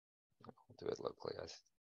do it locally.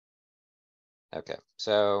 Okay,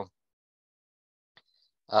 so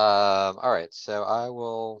all right, so I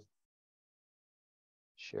will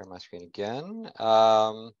share my screen again.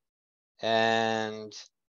 And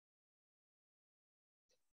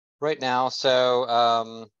right now,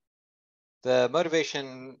 so the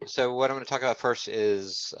motivation, so what I'm going to talk about first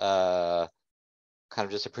is kind of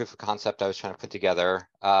just a proof of concept I was trying to put together.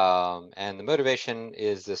 And the motivation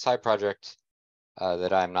is the side project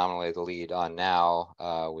that I'm nominally the lead on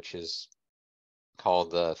now, which is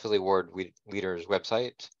called the Philly Ward Leaders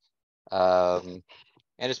website. And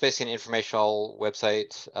it's basically an informational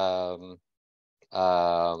website.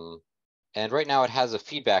 And right now it has a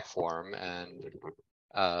feedback form, and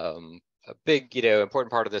a big,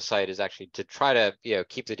 important part of this site is actually to try to,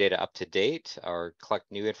 keep the data up to date or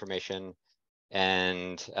collect new information.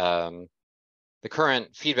 And the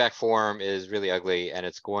current feedback form is really ugly, and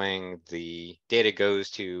the data goes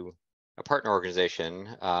to a partner organization,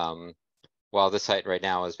 while this site right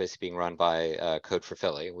now is basically being run by Code for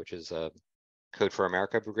Philly, which is a Code for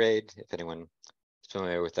America brigade, if anyone is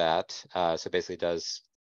familiar with that. So basically does,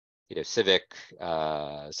 civic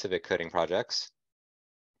coding projects.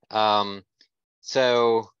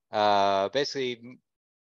 So basically,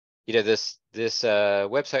 this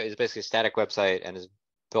website is basically a static website and is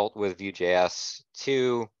built with Vue.js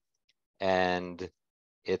 2, and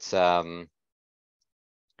it's my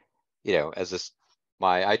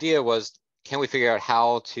idea was, can we figure out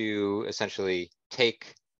how to essentially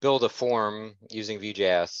build a form using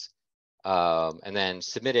Vue.js, and then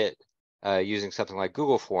submit it using something like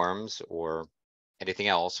Google Forms or anything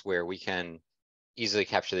else where we can easily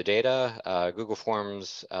capture the data. Google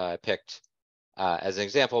Forms picked as an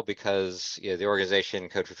example because the organization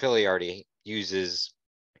Code for Philly already uses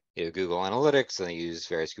Google Analytics, and they use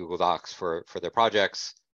various Google Docs for their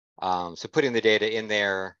projects. So putting the data in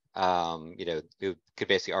there, it could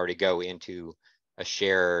basically already go into a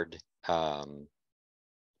shared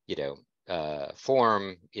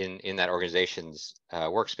form in that organization's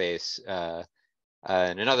workspace.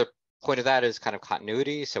 And another point of that is kind of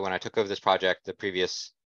continuity. So when I took over this project, the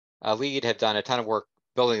previous lead had done a ton of work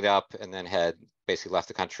building it up and then had basically left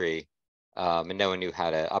the country, and no one knew how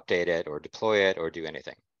to update it or deploy it or do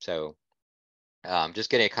anything. So just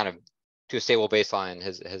getting it kind of to a stable baseline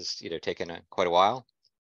has taken quite a while.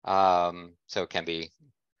 So it can be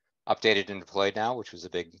updated and deployed now, which was a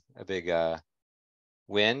big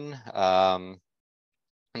win. And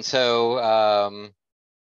so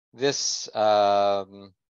this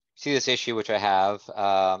see this issue which I have,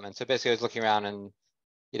 and so basically I was looking around and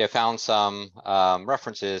found some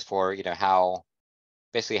references for how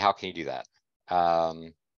can you do that.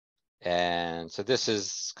 And so this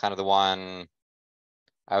is kind of the one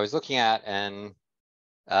I was looking at, and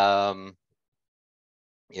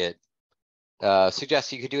it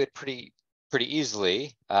suggests you could do it pretty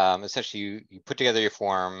easily. Essentially, you put together your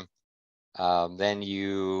form, then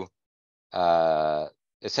you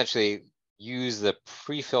essentially use the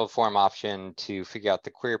pre-filled form option to figure out the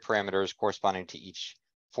query parameters corresponding to each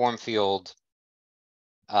form field,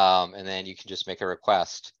 and then you can just make a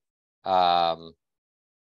request. And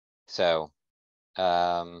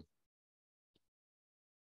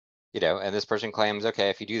this person claims, okay,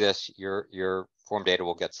 if you do this, your form data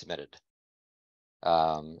will get submitted.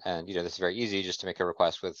 And this is very easy, just to make a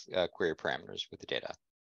request with query parameters with the data.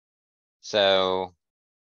 So,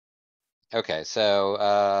 okay,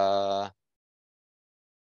 so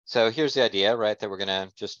here's the idea, right? That we're gonna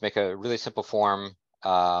just make a really simple form,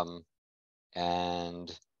 and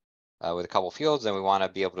with a couple fields, and we want to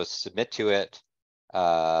be able to submit to it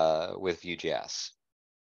with Vue.js.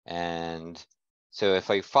 And so if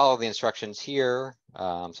I follow the instructions here,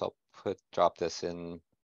 so I'll drop this in.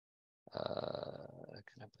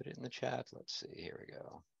 Can I put it in the chat? Let's see. Here we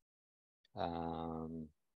go.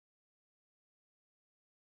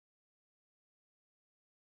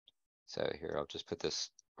 So here, I'll just put this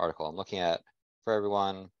article I'm looking at for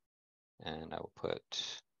everyone, and I will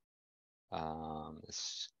put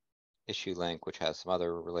this issue link, which has some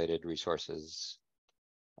other related resources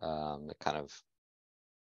that kind of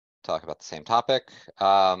talk about the same topic.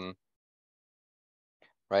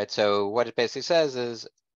 Right, so what it basically says is,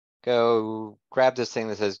 go grab this thing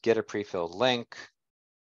that says get a pre-filled link,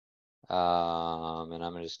 and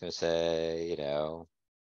I'm just going to say,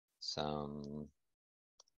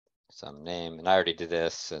 some name, and I already did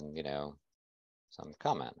this, and some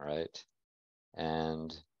comment, right? And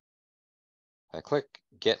if I click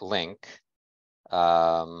get link,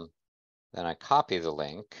 then I copy the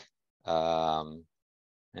link, and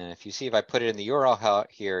if you see, if I put it in the URL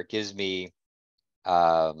here, it gives me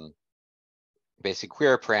basic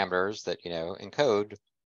query parameters that, encode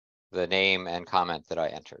the name and comment that I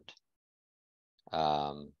entered.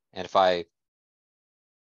 And if I,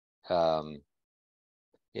 and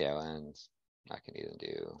I can even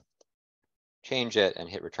do change it and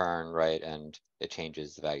hit return, right? And it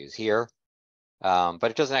changes the values here. But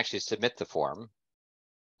it doesn't actually submit the form.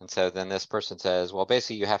 And so then this person says, well,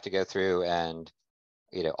 basically you have to go through and,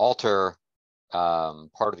 alter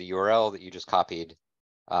part of the URL that you just copied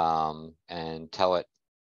and tell it,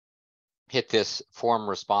 hit this form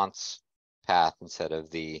response path instead of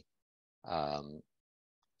the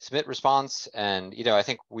submit response. And, I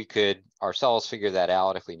think we could ourselves figure that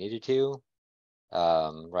out if we needed to,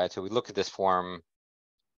 right? So we look at this form,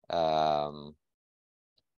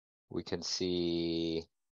 we can see,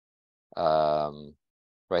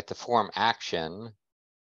 right, the form action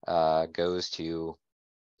goes to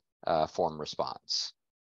form response.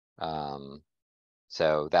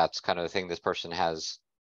 So that's kind of the thing this person has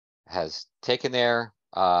taken there.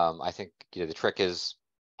 I think the trick is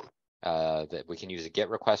that we can use a GET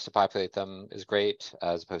request to populate them is great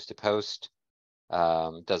as opposed to post.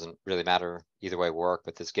 Doesn't really matter either way work,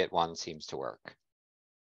 but this GET one seems to work.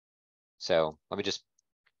 So let me just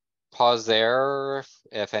pause there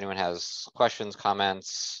if anyone has questions,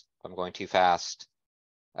 comments, if I'm going too fast.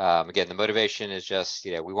 Again, the motivation is just,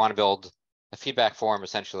 we want to build a feedback form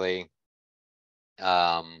essentially. We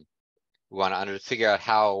want to figure out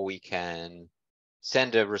how we can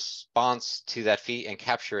send a response to that feed and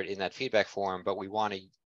capture it in that feedback form, but we want to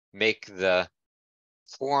make the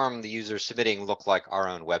form the user submitting look like our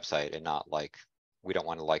own website and not like, we don't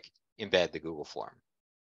want to like embed the Google form.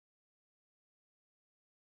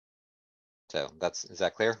 So is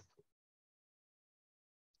that clear?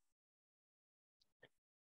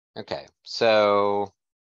 Okay, so,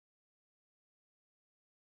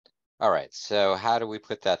 all right, so how do we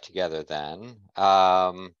put that together then?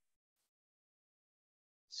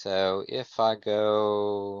 So if I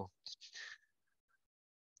go,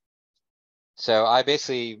 so I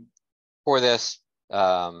basically, for this,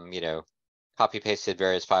 copy pasted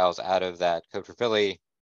various files out of that Code for Philly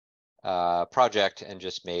project and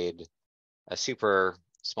just made a super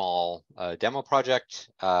small demo project.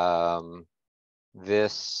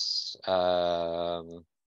 This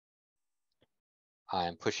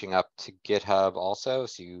I'm pushing up to GitHub also.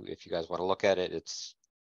 So if you guys want to look at it, it's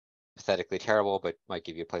pathetically terrible, but might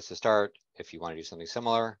give you a place to start if you want to do something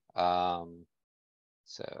similar.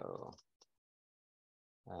 So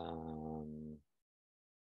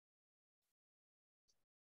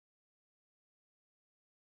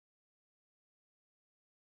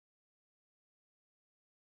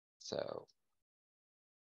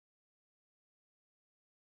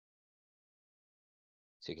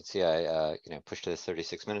you can see I pushed to this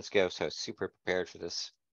 36 minutes ago, so super prepared for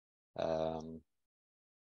this.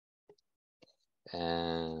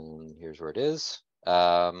 And here's where it is.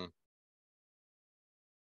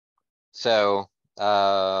 So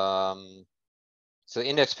the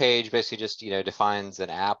index page basically just defines an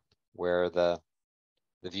app where the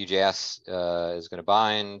Vue.js is going to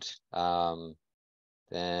bind.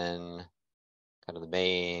 Then kind of the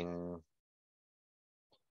main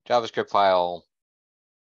JavaScript file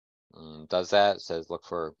does that. It says look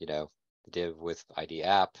for the div with ID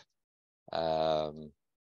app.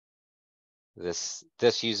 This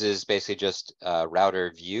uses basically just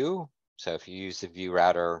router view. So if you use the Vue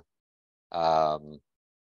router,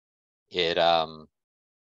 it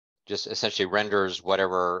just essentially renders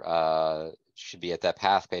whatever should be at that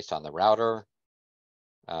path based on the router.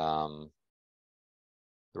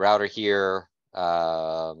 The router here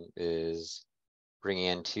is bringing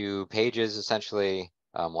in 2 pages essentially,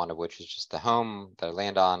 one of which is just the home that I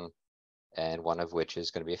land on, and one of which is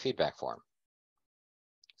going to be a feedback form.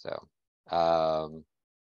 So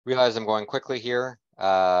realize I'm going quickly here,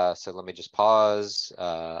 so let me just pause.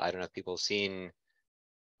 I don't know if people have seen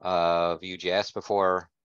Vue.js before.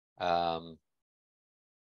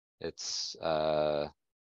 It's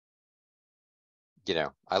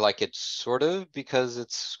I like it sort of because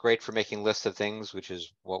it's great for making lists of things, which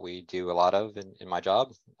is what we do a lot of in my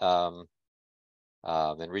job. And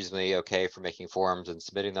reasonably okay for making forms and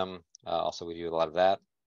submitting them. Also, we do a lot of that.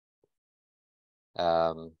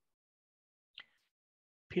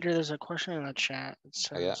 Peter, there's a question in the chat. It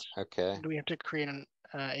says, oh, yeah, okay. Do we have to create an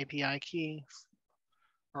API key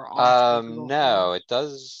or no, it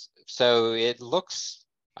does. So it looks,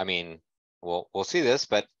 I mean, we'll see this,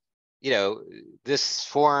 but this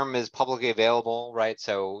form is publicly available, right?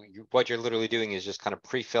 So what you're literally doing is just kind of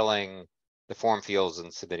pre-filling the form fields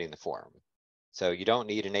and submitting the form. So you don't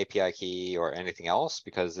need an API key or anything else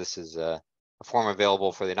because this is a form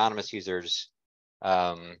available for the anonymous users.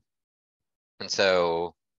 And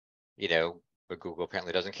so, but Google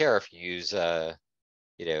apparently doesn't care if you use, an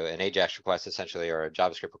AJAX request essentially, or a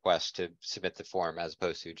JavaScript request to submit the form as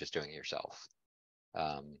opposed to just doing it yourself.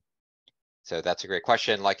 So that's a great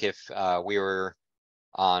question. Like if we were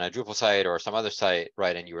on a Drupal site or some other site,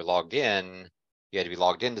 right, and you were logged in, you had to be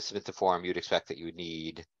logged in to submit the form, you'd expect that you would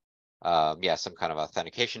need, some kind of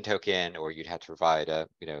authentication token, or you'd have to provide a,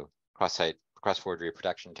 cross-site, cross-forgery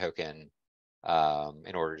protection token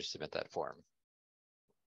in order to submit that form.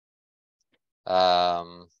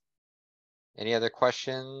 Any other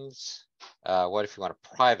questions? What if you want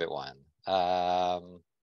a private one?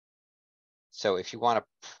 So if you want a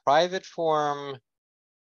private form,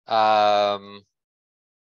 that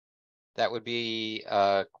would be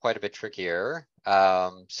quite a bit trickier.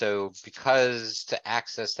 So because to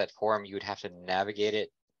access that form, you would have to navigate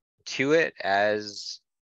it to it as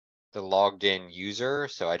the logged in user.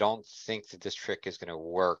 So I don't think that this trick is going to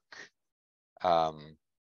work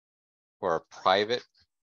for a private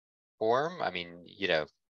form. I mean,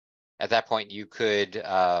 at that point you could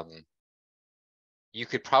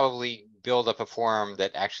probably build up a form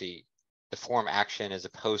that actually the form action is a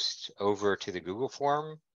post over to the Google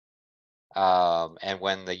form. And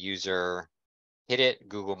when the user hit it,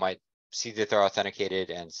 Google might see that they're authenticated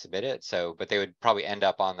and submit it. So, but they would probably end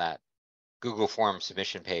up on that Google form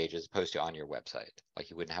submission page as opposed to on your website. Like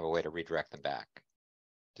you wouldn't have a way to redirect them back.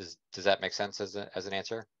 Does that make sense as an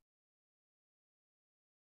answer?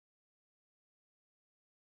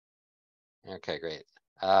 Okay, great.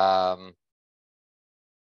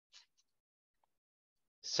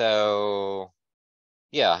 So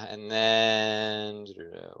yeah, and then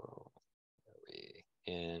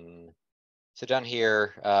so down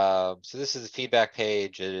here, so this is the feedback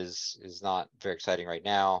page. It is not very exciting right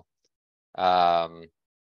now.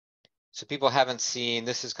 So people haven't seen,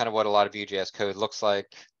 this is kind of what a lot of Vue.js code looks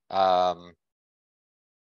like. Let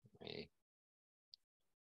me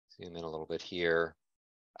zoom in a little bit here.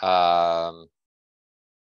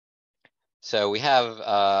 So we have,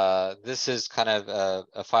 this is kind of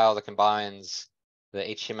a file that combines the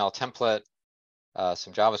HTML template,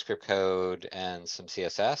 some JavaScript code, and some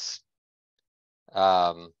CSS.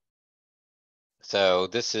 So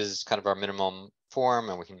this is kind of our minimum form,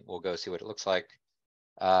 and we'll go see what it looks like.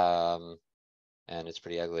 And it's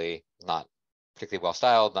pretty ugly, not particularly well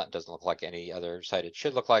styled, doesn't look like any other site it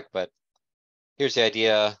should look like, but here's the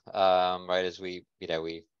idea, right? As we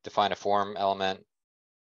define a form element,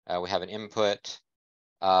 we have an input,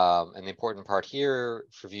 and the important part here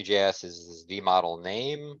for Vue.js is this vModel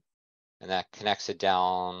name, and that connects it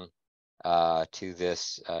down to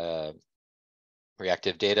this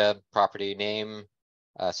reactive data property name.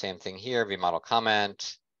 Same thing here, vModel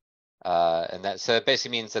comment. And that, so it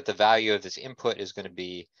basically means that the value of this input is going to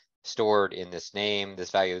be stored in this name.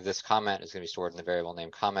 This value of this comment is going to be stored in the variable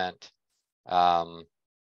name comment.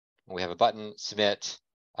 We have a button, submit,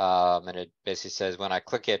 and it basically says when I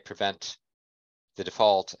click it, prevent the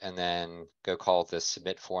default, and then go call this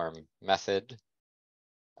submit form method.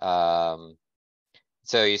 So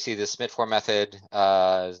you see the submit form method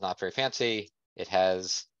is not very fancy. It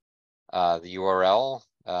has the URL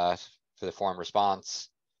for the form response,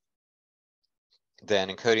 then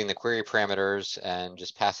encoding the query parameters and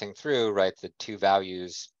just passing through, right, the two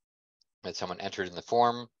values that someone entered in the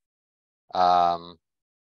form. And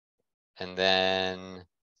then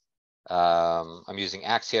I'm using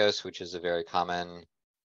Axios, which is a very common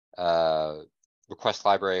request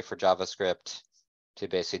library for JavaScript, to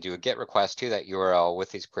basically do a GET request to that URL with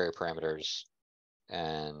these query parameters.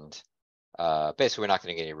 And basically, we're not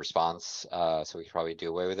going to get any response, so we can probably do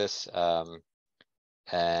away with this.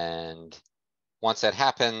 And once that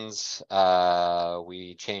happens,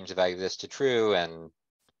 we change the value of this to true and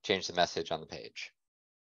change the message on the page.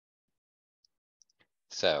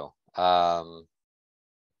 So pause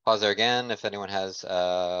there again if anyone has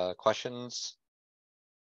questions.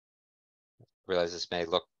 Realize this may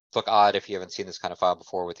look odd if you haven't seen this kind of file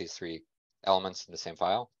before with these three elements in the same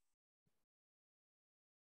file.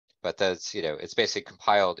 But that's, it's basically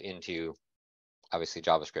compiled into, obviously,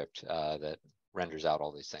 JavaScript that renders out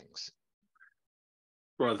all these things.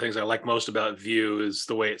 One of the things I like most about Vue is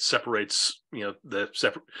the way it separates, the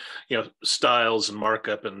separate, styles and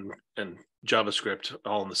markup and JavaScript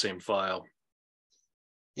all in the same file.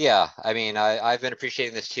 Yeah, I mean, I've been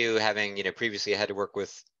appreciating this too, having, previously I had to work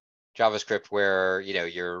with JavaScript where,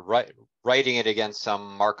 you're writing it against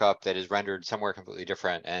some markup that is rendered somewhere completely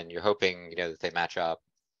different, and you're hoping, that they match up,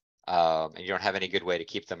 and you don't have any good way to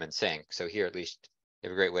keep them in sync. So here, at least, you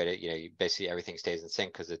have a great way to, basically everything stays in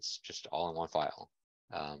sync because it's just all in one file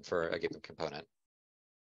for a given component.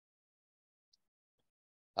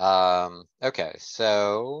 Okay,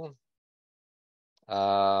 so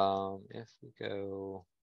if we go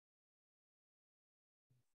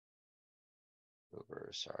over,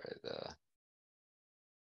 sorry, the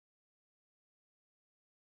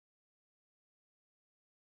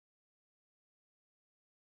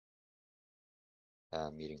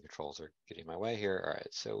meeting controls are getting in my way here. All right,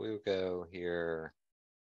 so we will go here.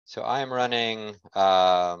 So I am running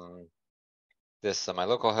this on my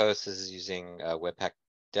local host. This is using Webpack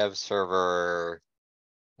dev server.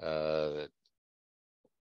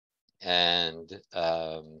 And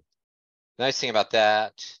the nice thing about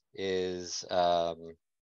that is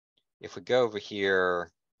if we go over here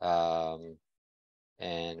and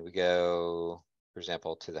we go, for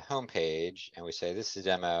example, to the home page and we say this is a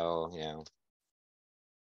demo, you know,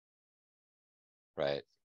 right?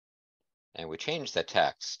 And we change the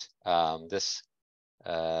text. This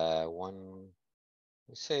one,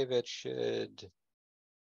 we save it, should,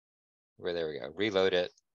 where there we go, reload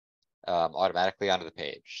it automatically onto the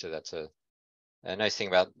page. So that's a nice thing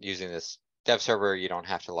about using this dev server. You don't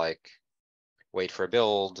have to like wait for a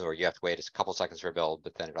build, or you have to wait a couple seconds for a build,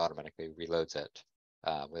 but then it automatically reloads it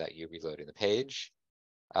without you reloading the page.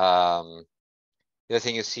 The other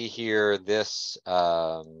thing you see here, this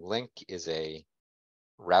link is a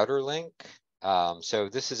router link. So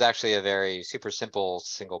this is actually a very super simple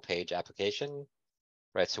single page application,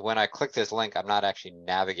 right? So when I click this link, I'm not actually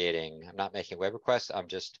navigating, I'm not making web requests, I'm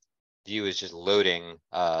just, Vue is just loading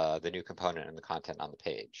the new component and the content on the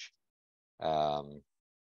page.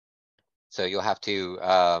 So you'll have to,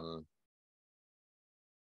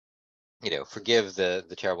 you know, forgive the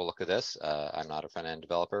terrible look of this. I'm not a front end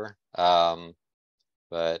developer,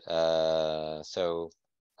 but so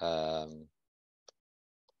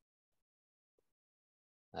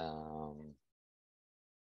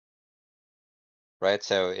right.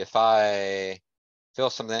 So if I fill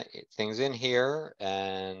some things in here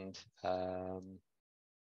and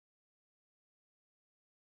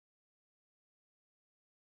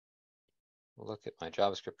look at my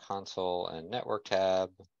JavaScript console and network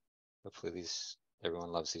tab. Hopefully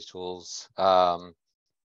everyone loves these tools.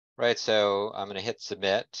 Right, so I'm going to hit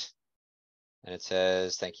submit, and it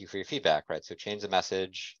says thank you for your feedback. Right, so change the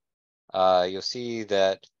message. You'll see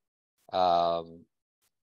that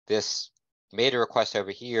this made a request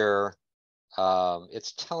over here.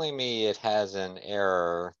 It's telling me it has an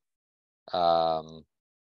error,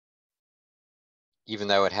 even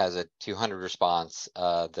though it has a 200 response.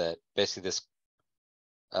 That basically this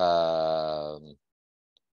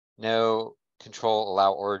no control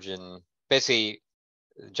allow origin. Basically,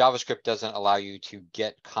 JavaScript doesn't allow you to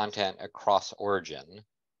get content across origin,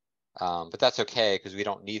 but that's okay because we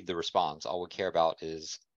don't need the response. All we care about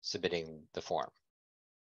is submitting the form,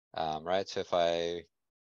 right? So if I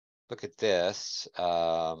look at this,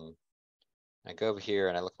 I go over here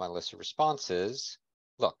and I look at my list of responses.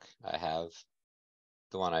 Look, I have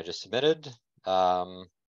the one I just submitted in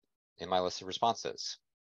my list of responses.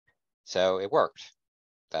 So it worked.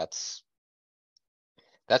 That's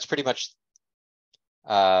pretty much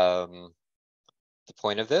the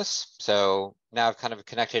point of this. So now I've kind of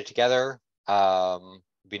connected it together. It'd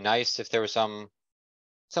be nice if there was some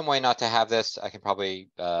way not to have this. I can probably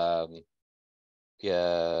figure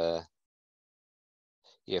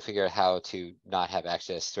out how to not have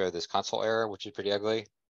access throw this console error, which is pretty ugly.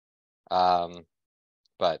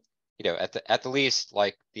 But you know, at the least,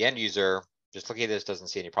 like the end user just looking at this doesn't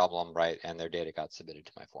see any problem, right? And their data got submitted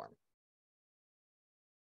to my form.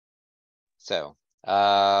 So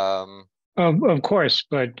of course,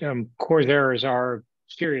 but core errors are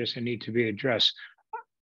serious and need to be addressed.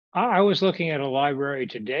 I was looking at a library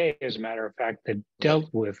today, as a matter of fact, that dealt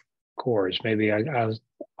with cores. Maybe I'll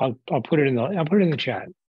put it in the chat.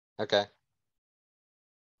 Okay.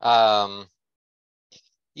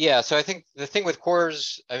 Yeah, so I think the thing with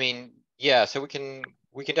cores, I mean, yeah, so we can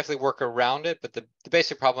definitely work around it, but the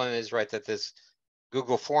basic problem is, right, that this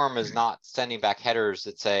Google form is not sending back headers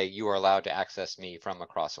that say you are allowed to access me from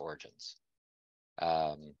across origins.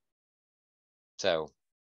 So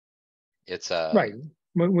it's right.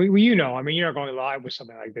 You know, I mean, you're not going live with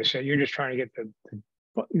something like this. You're just trying to get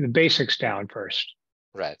the basics down first.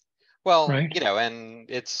 Right. Well, right. You know, and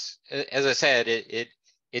it's, as I said,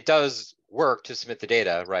 it does work to submit the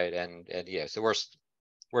data, right? And yeah, so worst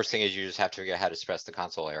thing is you just have to figure out how to suppress the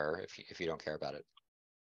console error if you don't care about it.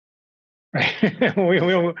 Right. we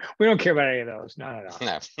don't care about any of those. No.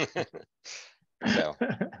 So.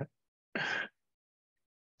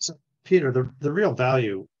 So Peter, the real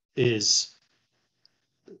value is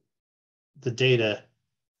the data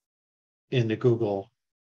in the Google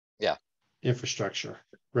Yeah. infrastructure,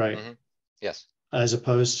 right? Mm-hmm. Yes. as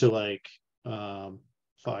opposed to like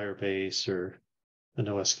Firebase or a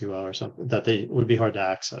NoSQL or something that they would be hard to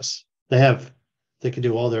access. They can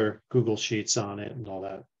do all their Google Sheets on it and all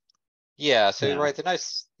that. Yeah, so Yeah. right, the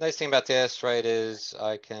nice thing about this, right, is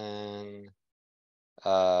I can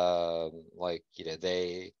like, you know,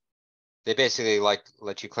 they basically like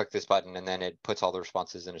let you click this button and then it puts all the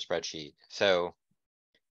responses in a spreadsheet. So,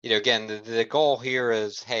 you know, again, the goal here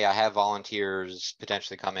is, hey, I have volunteers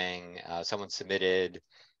potentially coming, someone submitted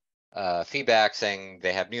feedback saying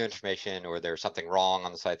they have new information or there's something wrong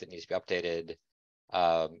on the site that needs to be updated.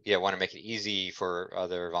 Yeah, want to make it easy for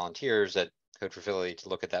other volunteers at Code for Philly to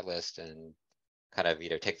look at that list and kind of, you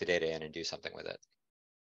know, take the data in and do something with it.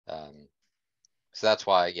 So that's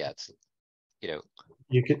why, yeah, it's, you know,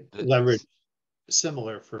 You could leverage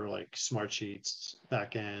similar for like Smartsheets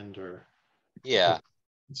backend or yeah.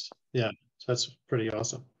 yeah, so that's pretty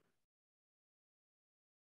awesome.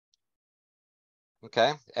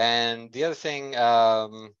 Okay, and the other thing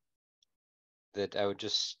that I would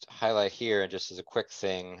just highlight here, and just as a quick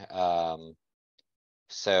thing,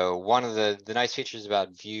 so one of the nice features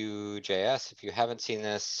about Vue.js, if you haven't seen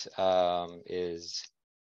this, is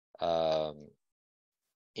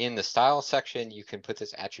in the style section, you can put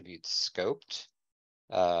this attribute scoped.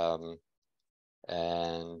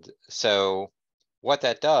 And so what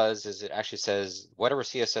that does is it actually says whatever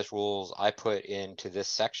CSS rules I put into this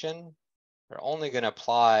section are only going to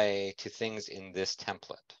apply to things in this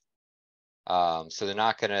template. So they're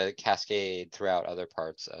not going to cascade throughout other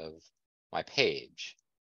parts of my page.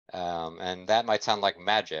 And that might sound like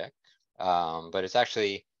magic, but it's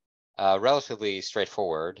actually relatively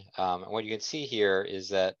straightforward. And what you can see here is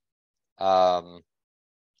that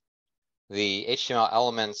the HTML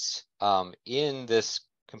elements in this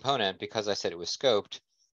component, because I said it was scoped,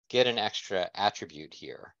 get an extra attribute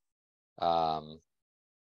here.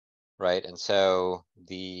 Right, and so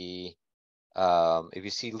the if you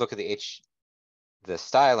see, look at the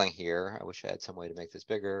styling here. I wish I had some way to make this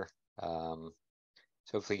bigger. So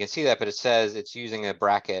hopefully you can see that, but it says it's using a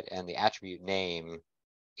bracket and the attribute name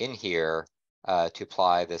in here to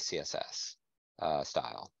apply the CSS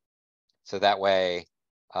style. So that way,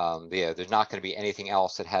 yeah, there's not going to be anything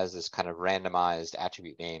else that has this kind of randomized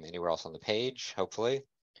attribute name anywhere else on the page, hopefully.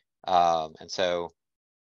 And so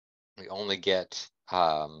we only get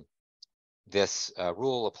this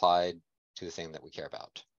rule applied to the thing that we care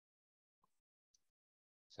about.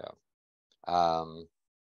 So,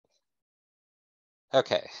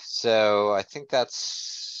 okay, so I think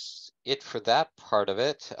that's it for that part of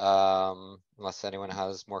it, unless anyone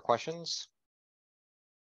has more questions.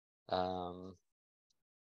 Let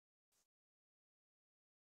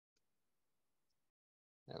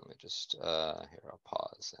me just, here, I'll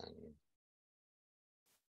pause and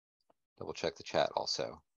double check the chat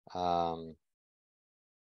also.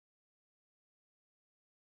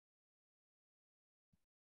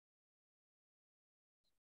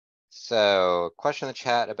 So question in the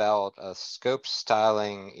chat about scope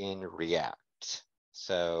styling in React.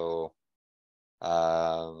 So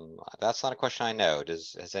that's not a question I know.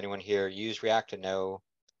 Has anyone here used React and know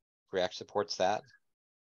React supports that?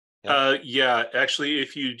 Yeah, actually,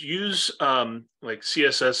 if you use like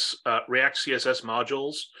CSS, React CSS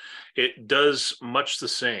modules, it does much the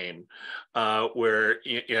same. Where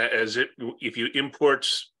if you import,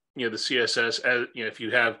 the CSS, as if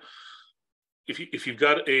you've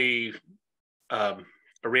got a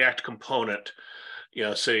React component,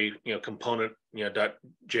 say component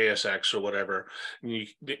 .jsx or whatever, and you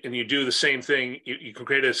do the same thing. You can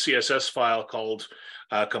create a CSS file called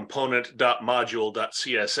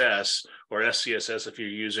component.module.css or SCSS if you're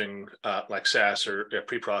using like Sass or a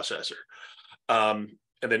preprocessor, and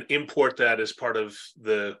then import that as part of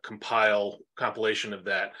the compilation of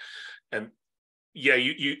that. And yeah,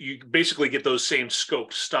 you basically get those same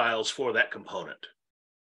scoped styles for that component.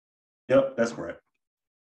 Yep, that's correct.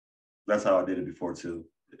 That's how I did it before too.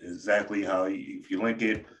 Exactly how if you link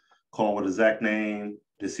it, call with the exact name,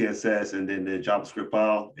 the CSS, and then the JavaScript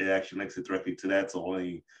file, it actually links it directly to that. So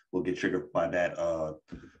only will get triggered by that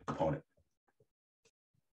component.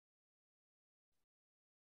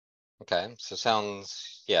 Okay, so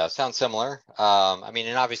sounds similar. I mean,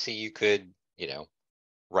 and obviously you could,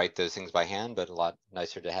 write those things by hand, but a lot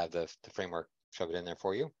nicer to have the framework shove it in there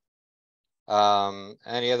for you.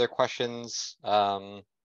 Any other questions,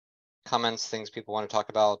 comments, things people want to talk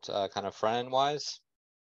about kind of front end wise?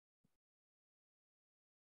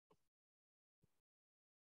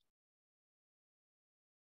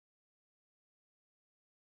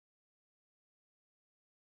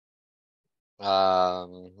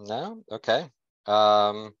 No? Okay.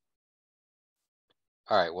 All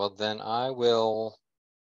All right, well then I will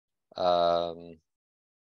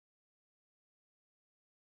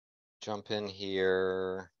jump in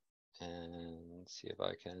here and see if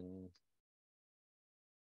I can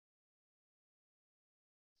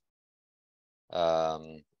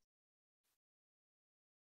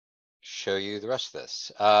show you the rest of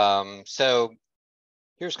this. So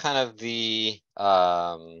here's kind of the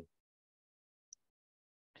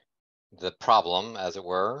problem, as it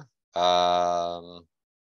were.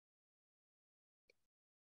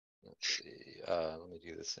 Let's see. Let me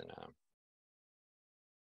do this in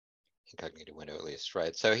incognito window at least,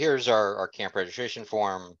 right? So here's our camp registration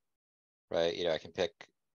form, right? I can pick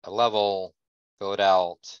a level, fill it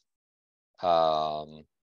out, blah,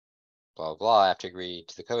 blah, I have to agree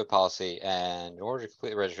to the COVID policy. And in order to complete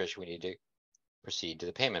the registration, we need to proceed to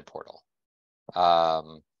the payment portal.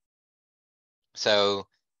 So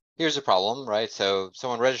here's the problem, right? So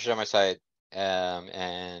someone registered on my site,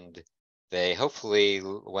 and they hopefully,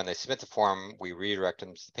 when they submit the form, we redirect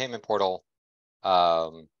them to the payment portal.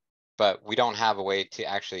 But we don't have a way to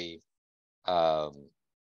actually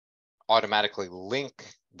automatically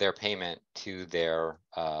link their payment to their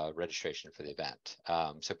registration for the event.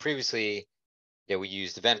 So previously, we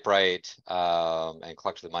used Eventbrite and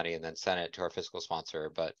collected the money and then sent it to our fiscal sponsor.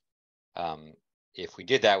 But if we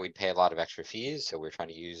did that, we'd pay a lot of extra fees. So we're trying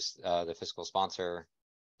to use the fiscal sponsor.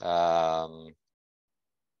 And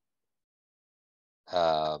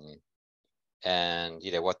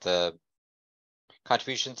what the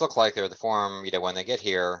contributions look like, they're the form, when they get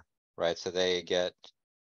here, right? So they get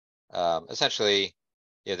essentially,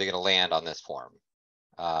 they're going to land on this form,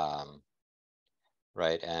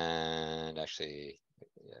 right? And actually,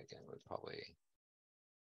 again, would probably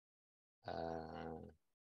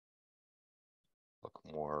look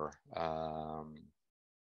more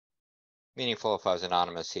meaningful if I was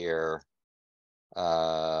anonymous here,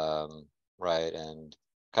 right? And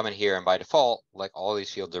come in here, and by default, like all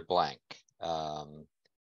these fields are blank, and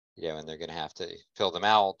they're going to have to fill them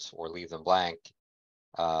out or leave them blank.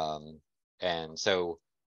 And so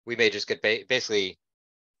we may just get basically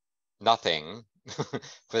nothing for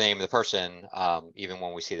the name of the person, even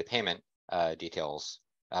when we see the payment details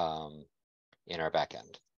in our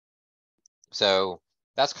backend. So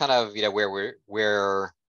that's kind of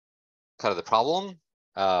where kind of the problem.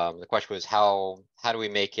 The question was how do we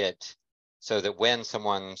make it so that when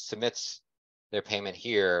someone submits their payment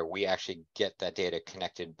here, we actually get that data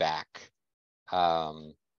connected back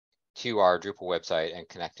to our Drupal website and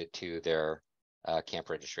connected to their camp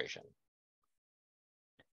registration.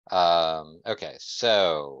 Okay,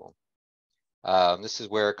 so this is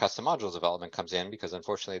where custom modules development comes in, because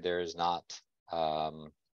unfortunately there is not a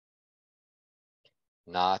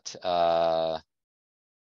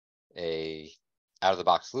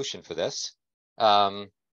out-of-the-box solution for this.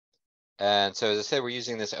 And so, as I said, we're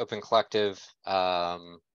using this open collective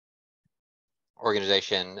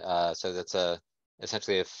organization. So that's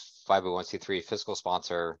essentially a 501c3 fiscal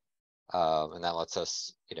sponsor, and that lets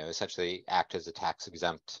us, essentially act as a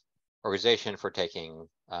tax-exempt organization for taking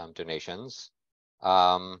donations.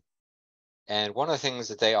 And one of the things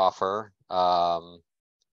that they offer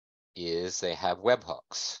is they have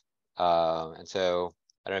webhooks. And so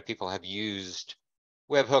I don't know if people have used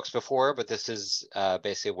webhooks before, but this is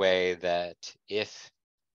basically a way that if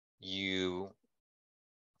you,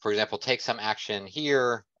 for example, take some action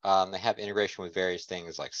here, they have integration with various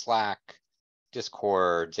things like Slack,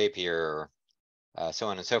 Discord, Zapier, so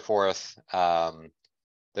on and so forth.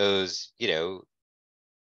 Those,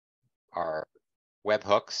 are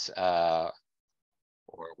webhooks or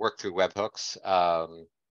work through webhooks. A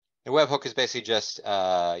webhook is basically just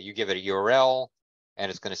you give it a URL, and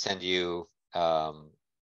it's going to send you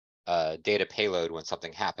a data payload when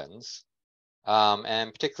something happens. And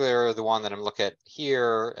in particular, the one that I'm looking at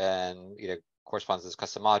here and corresponds to this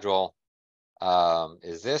custom module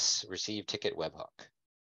is this receive ticket webhook,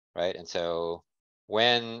 right? And so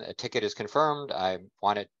when a ticket is confirmed, I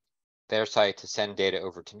want their site to send data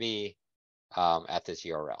over to me at this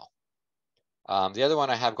URL. The other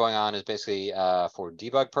one I have going on is basically for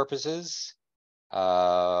debug purposes.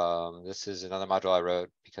 This is another module I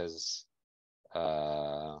wrote because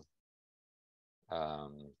I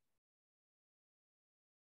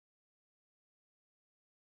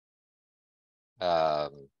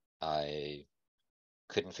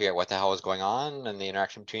couldn't figure out what the hell was going on in the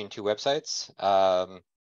interaction between two websites.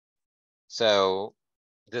 So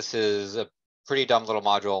this is a pretty dumb little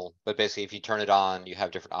module, but basically if you turn it on, you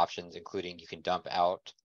have different options, including you can dump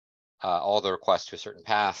out all the requests to a certain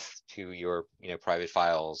path to your private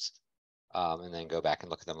files, and then go back and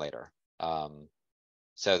look at them later.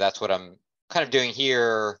 So that's what I'm kind of doing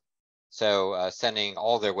here, so sending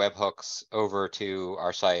all their webhooks over to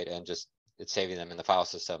our site and just it's saving them in the file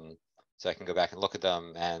system, so I can go back and look at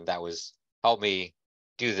them, and that was helped me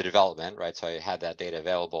do the development, right? So I had that data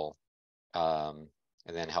available, and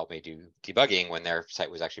then helped me do debugging when their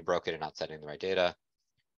site was actually broken and not sending the right data.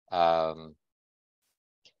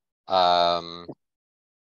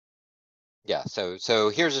 Yeah, so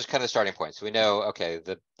here's just kind of the starting point. So we know, okay,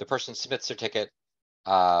 the person submits their ticket.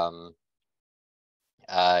 You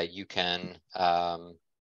can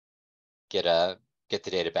get the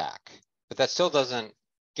data back, but that still doesn't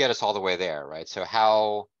get us all the way there, right? So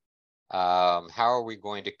how are we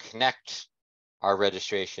going to connect our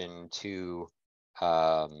registration to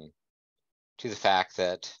the fact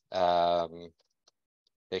that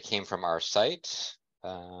they came from our site?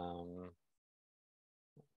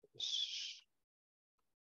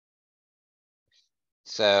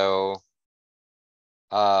 So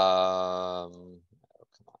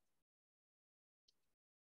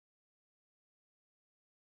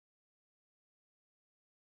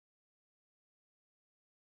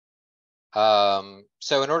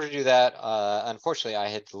so in order to do that, unfortunately, I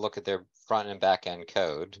had to look at their front and back end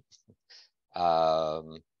code,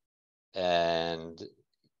 and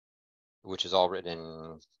which is all written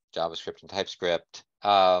in JavaScript and TypeScript.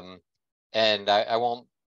 And I won't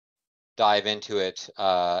dive into it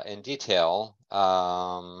in detail.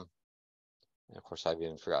 And of course, I've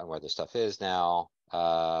even forgotten where this stuff is now.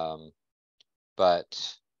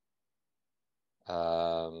 But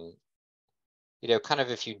you know, kind of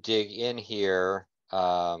if you dig in here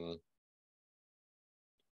and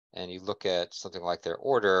you look at something like their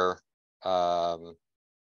order,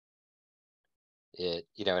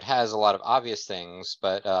 it has a lot of obvious things,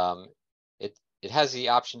 but it has the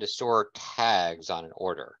option to store tags on an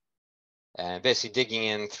order. And basically digging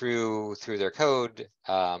in through their code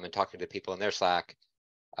and talking to people in their Slack,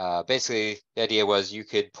 basically the idea was you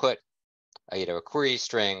could put a query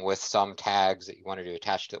string with some tags that you wanted to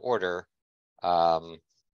attach to the order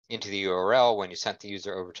into the URL when you sent the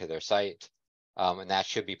user over to their site, and that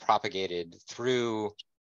should be propagated through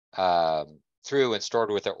and stored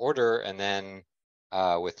with their order, and then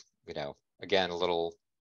with again a little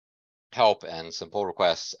help and some pull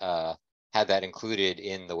requests, had that included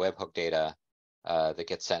in the webhook data that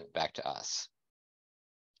gets sent back to us.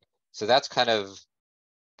 So that's kind of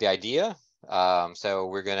the idea. So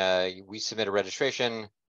we submit a registration.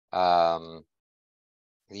 The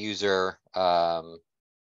user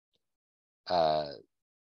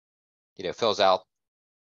fills out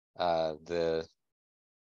the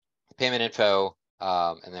payment info,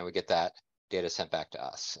 and then we get that data sent back to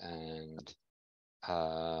us. And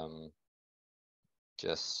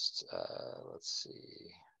let's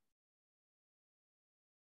see.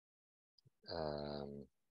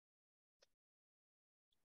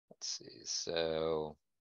 Let's see. So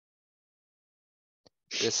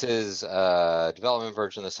this is a development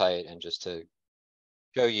version of the site, and just to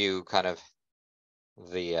show you kind of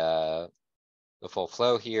the full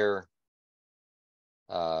flow here.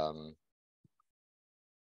 And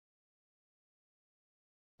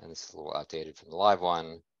this is a little outdated from the live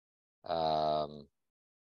one.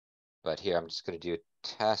 But here I'm just going to do a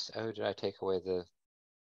test. Oh, did I take away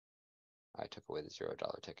I took away the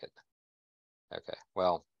 $0 ticket. Okay,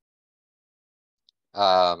 well,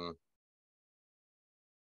 all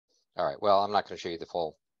right, well, I'm not going to show you the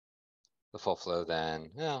full flow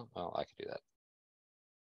then. No, well, I could do that.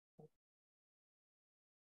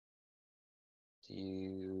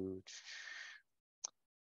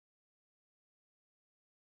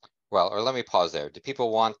 Well, or let me pause there. Do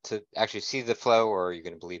people want to actually see the flow, or are you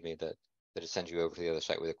going to believe me that it sends you over to the other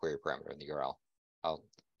site with a query parameter in the URL? I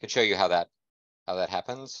can show you how that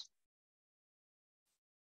happens,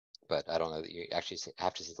 but I don't know that you actually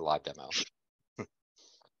have to see the live demo.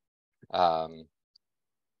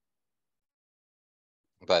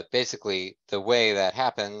 But basically, the way that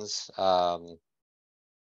happens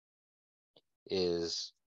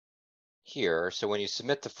is here. So when you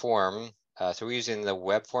submit the form, so we're using the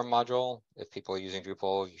webform module. If people are using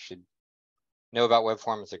Drupal, you should know about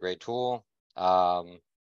webform. It's a great tool.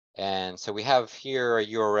 And so we have here a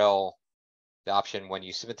URL, the option when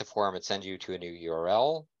you submit the form, it sends you to a new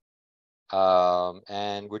URL.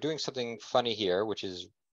 And we're doing something funny here, which is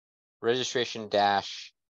registration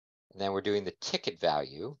dash, and then we're doing the ticket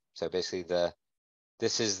value. So basically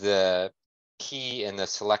this is the key in the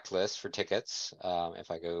select list for tickets. If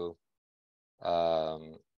I go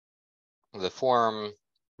the form,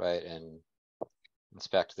 right, and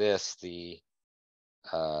inspect this, the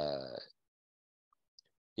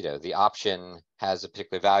the option has a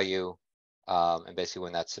particular value, and basically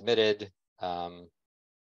when that's submitted,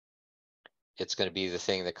 it's going to be the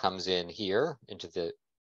thing that comes in here into the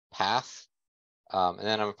path. And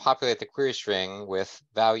then I'm going to populate the query string with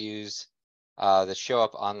values that show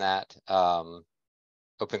up on that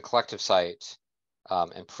Open Collective site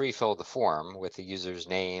and pre-fill the form with the user's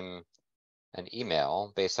name and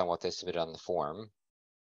email based on what they submitted on the form.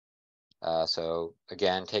 So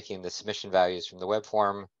again, taking the submission values from the web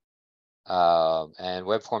form, and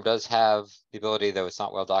web form does have the ability, though it's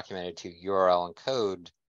not well documented, to URL encode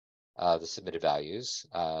the submitted values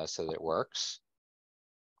so that it works.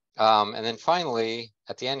 And then finally,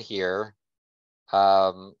 at the end here,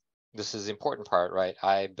 this is the important part, right?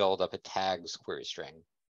 I build up a tags query string.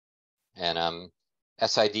 And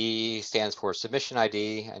SID stands for submission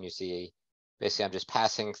ID. And you see, basically, I'm just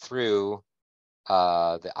passing through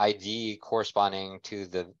the ID corresponding to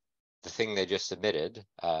the thing they just submitted,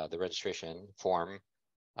 the registration form,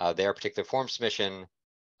 their particular form submission,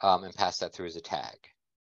 and pass that through as a tag.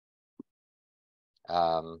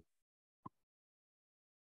 And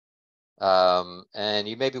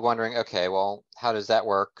you may be wondering, okay, well, how does that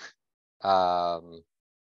work?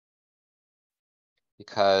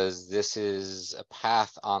 Because this is a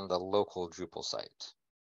path on the local Drupal site.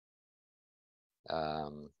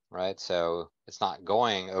 Right, so it's not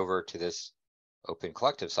going over to this Open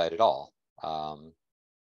Collective site at all.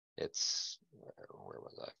 It's, where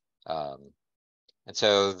was I? And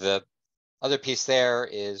so the other piece there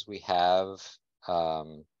is we have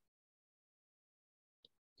URL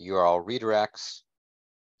redirects,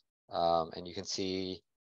 and you can see,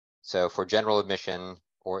 so for general admission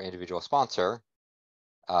or individual sponsor,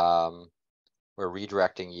 we're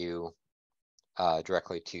redirecting you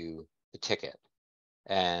directly to the ticket.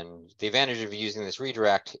 And the advantage of using this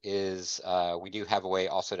redirect is we do have a way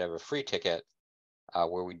also to have a free ticket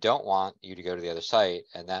where we don't want you to go to the other site,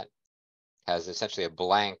 and that has essentially a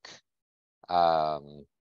blank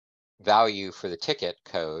value for the ticket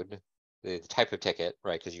code, the type of ticket,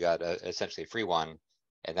 right? Because you got essentially a free one,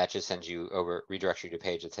 and that just sends you over, redirects you to a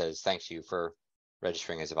page that says, thanks you for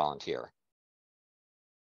registering as a volunteer.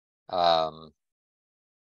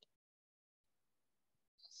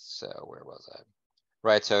 So where was I?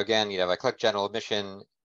 Right, so again, if I click general admission,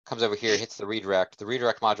 comes over here, hits the redirect. The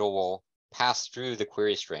redirect module will pass through the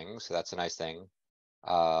query string, so that's a nice thing.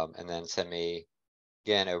 And then send me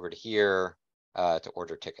again over to here to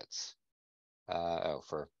order tickets.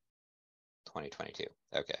 For 2022.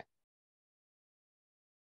 Okay.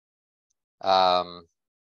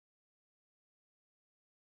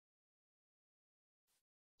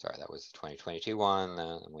 Sorry, that was the 2022 one.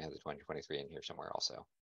 And we have the 2023 in here somewhere also.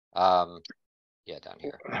 Yeah, down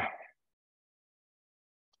here.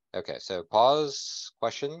 Okay, so pause,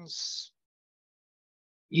 questions?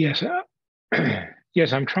 Yes,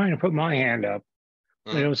 yes, I'm trying to put my hand up.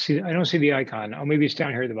 I don't see the icon. Oh, maybe it's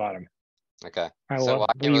down here at the bottom. Okay. Right, So well,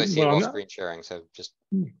 I can't really see it while not, screen sharing, so just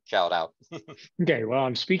shout out. okay, well,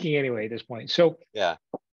 I'm speaking anyway at this point. So yeah,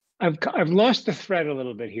 I've lost the thread a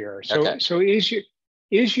little bit here. So okay. so is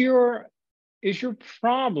your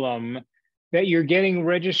problem that you're getting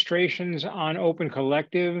registrations on Open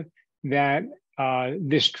Collective that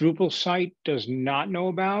this Drupal site does not know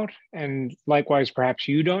about, and likewise perhaps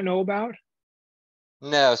you don't know about?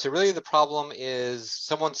 No, so really the problem is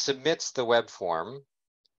someone submits the web form.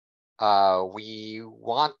 We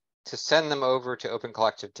want to send them over to Open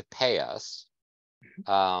Collective to pay us,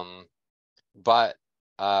 but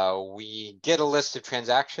we get a list of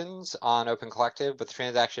transactions on Open Collective, but the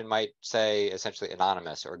transaction might say essentially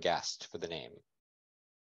anonymous or guest for the name.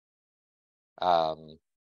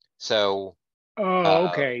 So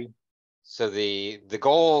okay. So the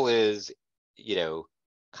goal is,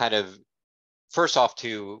 kind of first off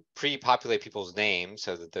to pre-populate people's names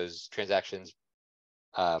so that those transactions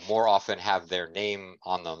more often have their name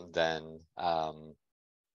on them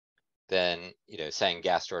than saying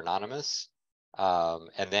guest or anonymous.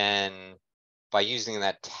 And then by using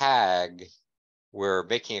that tag, we're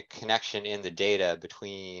making a connection in the data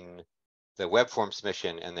between the web form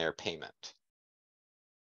submission and their payment.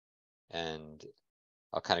 And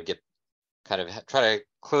I'll kind of try to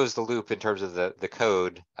close the loop in terms of the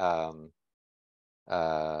code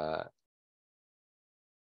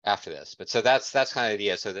after this. But so that's kind of the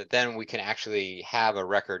idea, so that then we can actually have a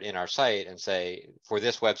record in our site and say, for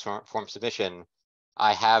this web form submission,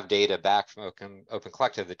 I have data back from Open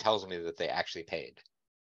Collective that tells me that they actually paid.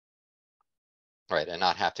 Right, and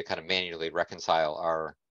not have to kind of manually reconcile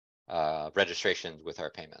our registrations with our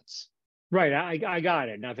payments. Right, I got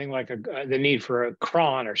it. Nothing like the need for a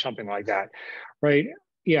cron or something like that, right?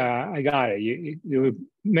 Yeah, I got it. You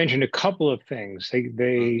mentioned a couple of things.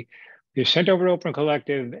 They You're sent over to Open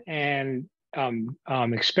Collective, and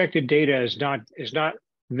expected data is not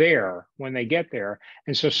there when they get there,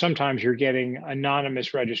 and so sometimes you're getting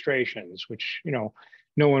anonymous registrations, which no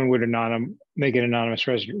one would make an anonymous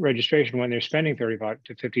registration when they're spending $35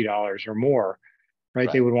 to $50 or more,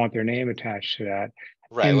 right? They would want their name attached to that.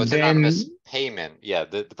 Right. And Well, it's then, anonymous payment. Yeah.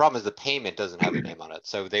 The problem is the payment doesn't have their name on it.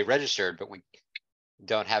 So they registered, but we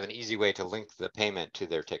don't have an easy way to link the payment to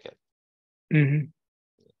their ticket.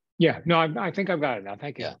 Yeah. No, I think I've got it now.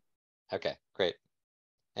 Thank you. Yeah. Okay. Great.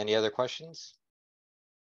 Any other questions?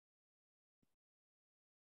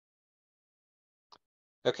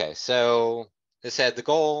 Okay. So they said the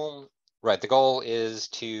goal, right? The goal is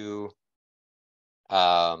to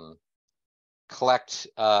collect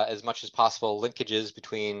as much as possible linkages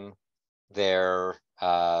between their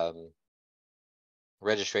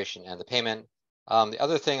registration and the payment. The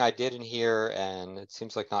other thing I did in here, and it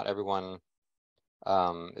seems like not everyone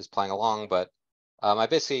is playing along, but I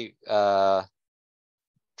basically tried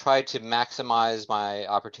to maximize my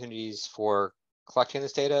opportunities for collecting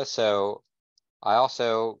this data. So I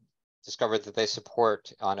also discovered that they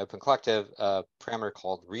support on Open Collective a parameter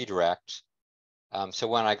called redirect. So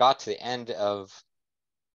when I got to the end of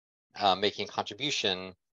making a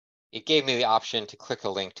contribution, it gave me the option to click a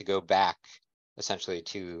link to go back essentially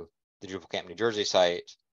to the Drupal Camp New Jersey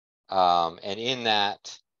site. And in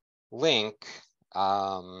that link,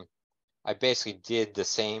 I basically did the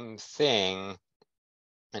same thing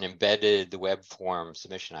and embedded the web form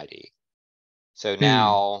submission ID. So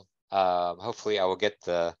now, hopefully I will get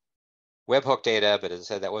the webhook data, but as I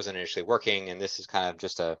said, that wasn't initially working. And this is kind of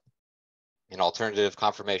just an alternative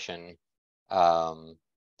confirmation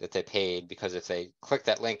that they paid, because if they click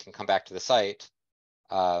that link and come back to the site,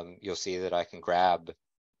 you'll see that I can grab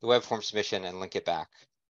the web form submission and link it back.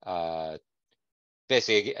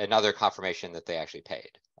 Basically another confirmation that they actually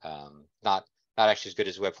paid. Not actually as good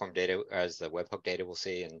as web form data as the webhook data we'll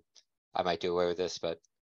see, and I might do away with this, but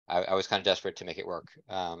I was kind of desperate to make it work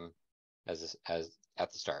as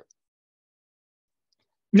at the start.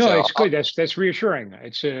 No, So, it's good. That's reassuring.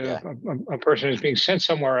 It's a person is being sent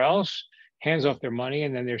somewhere else, hands off their money,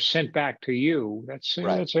 and then they're sent back to you. That's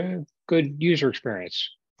a good user experience.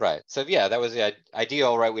 Right. So yeah, that was the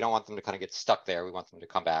ideal, right? We don't want them to kind of get stuck there. We want them to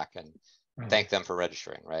come back and thank them for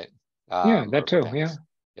registering, right? Yeah, that too. Yeah.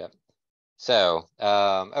 Yep. So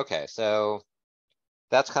okay, so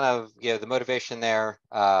that's kind of the motivation there.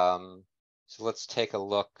 So let's take a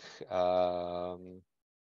look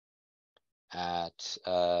at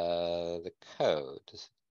the code.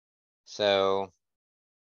 So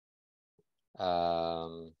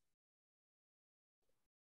all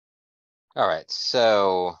right,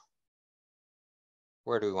 so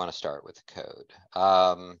where do we want to start with the code?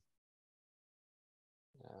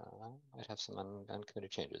 Might have some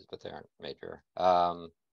uncommitted changes, but they aren't major.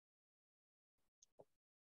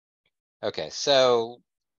 Okay, so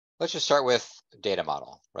let's just start with data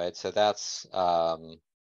model, right? So that's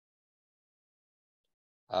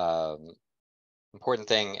important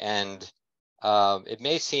thing, and it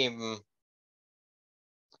may seem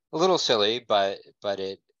a little silly, but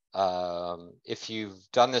it if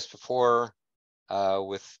you've done this before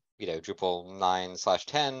with Drupal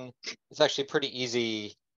 9/10, it's actually pretty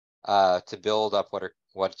easy to build up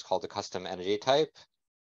what's called a custom entity type,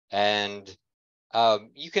 and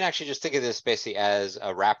you can actually just think of this basically as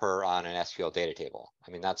a wrapper on an SQL data table.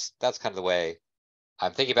 I mean, that's kind of the way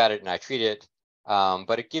I'm thinking about it, and I treat it.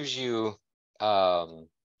 But it gives you a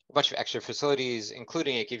bunch of extra facilities,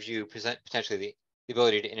 including it gives you potentially the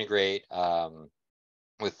ability to integrate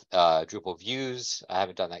with Drupal views. I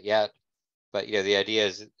haven't done that yet, but the idea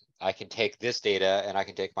is I can take this data and I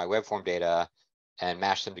can take my web form data and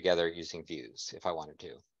mash them together using views if I wanted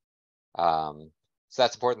to. So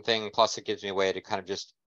that's an important thing. Plus, it gives me a way to kind of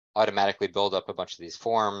just automatically build up a bunch of these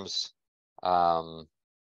forms. So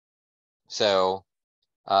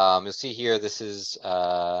you'll see here, this is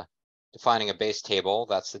defining a base table.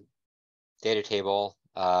 That's the data table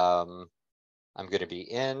I'm going to be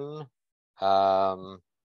in.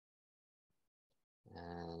 And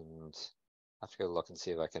I have to go look and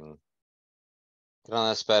see if I can get on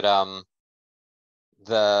this, but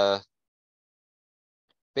the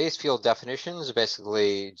base field definitions are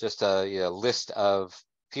basically just a list of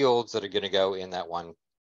fields that are going to go in that one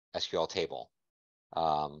SQL table.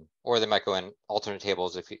 Or they might go in alternate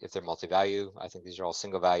tables if they're multi-value. I think these are all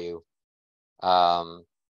single value.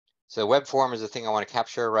 So web form is the thing I want to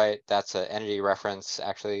capture, right? That's an entity reference,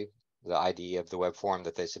 actually, the ID of the web form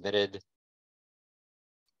that they submitted.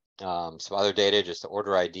 Some other data, just the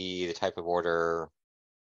order ID, the type of order,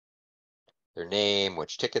 their name,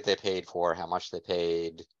 which ticket they paid for, how much they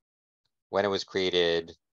paid, when it was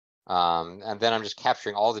created, and then I'm just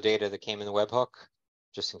capturing all the data that came in the webhook,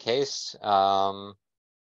 just in case. And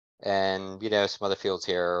some other fields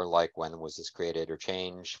here, like when was this created or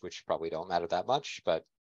changed, which probably don't matter that much, but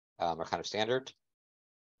are kind of standard.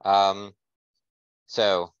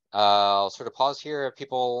 So I'll sort of pause here. If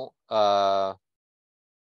people, if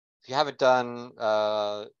you haven't done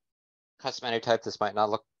custom entity type, this might not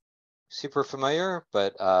look super familiar,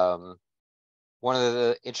 but one of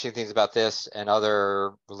the interesting things about this and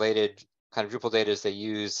other related kind of Drupal data is they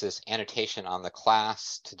use this annotation on the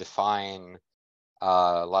class to define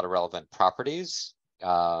a lot of relevant properties.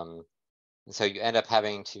 And so you end up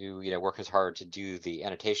having to work as hard to do the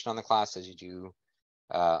annotation on the class as you do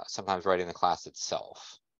sometimes writing the class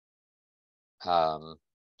itself. So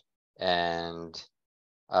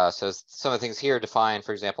some of the things here define,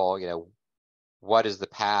 for example, what is the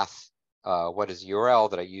path, what is the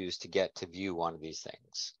URL that I use to get to view one of these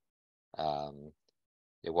things?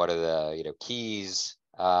 What are the keys?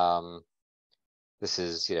 This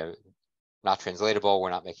is not translatable. We're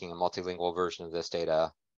not making a multilingual version of this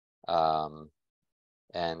data. And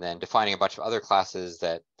then defining a bunch of other classes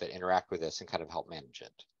that interact with this and kind of help manage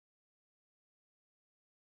it.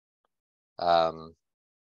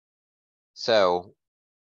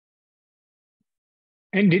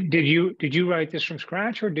 And did you write this from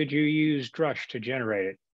scratch, or did you use Drush to generate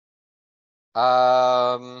it?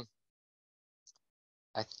 I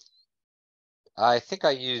think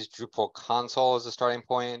I used Drupal console as a starting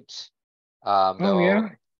point. Oh yeah.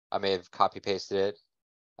 I may have copy pasted it.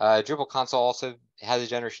 Drupal console also has a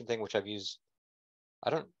generation thing, which I've used. I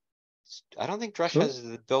don't think Drush has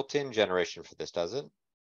the built-in generation for this, does it?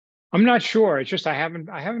 I'm not sure. It's just I haven't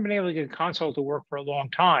been able to get console to work for a long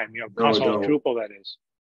time. Console of Drupal, that is.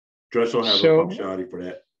 Drush don't have a functionality for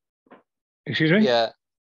that. Excuse me? Yeah.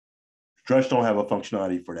 Drush don't have a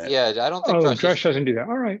functionality for that. Yeah, I don't think Drush doesn't do that.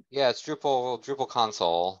 All right. Yeah, it's Drupal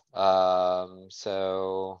console. Can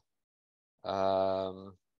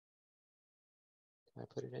I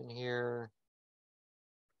put it in here?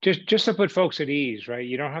 Just to put folks at ease, right?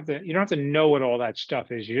 You don't have to know what all that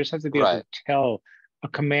stuff is. You just have to be able to tell a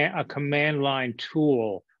command line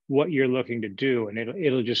tool what you're looking to do, and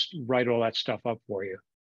it'll just write all that stuff up for you.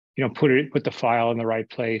 Put the file in the right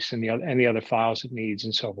place and the other files it needs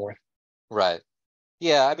and so forth. Right.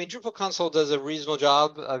 Yeah, I mean, Drupal console does a reasonable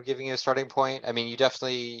job of giving you a starting point. I mean, you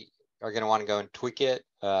definitely are going to want to go and tweak it.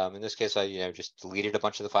 In this case, I just deleted a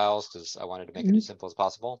bunch of the files because I wanted to make it as simple as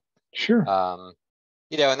possible. Sure. And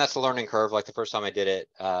that's a learning curve. Like the first time I did it,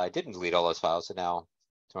 I didn't delete all those files, so now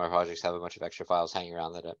some of my projects have a bunch of extra files hanging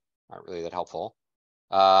around that aren't really that helpful.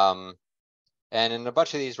 And in a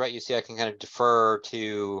bunch of these, right, you see I can kind of defer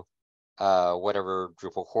to whatever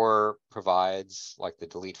Drupal core provides, like the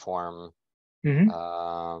delete form. Which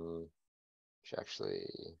actually,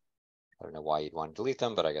 I don't know why you'd want to delete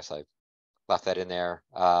them, but I guess I left that in there.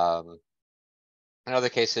 In other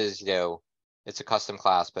cases, it's a custom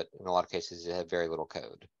class, but in a lot of cases, it had very little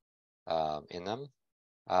code in them.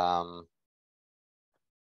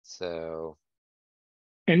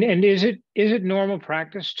 And is it normal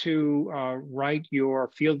practice to write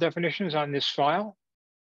your field definitions on this file?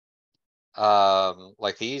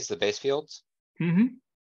 Like these, the base fields?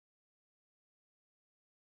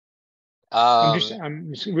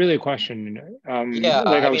 It's really a question. Yeah, I mean,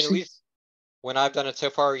 at least when I've done it so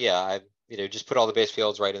far, yeah, I've just put all the base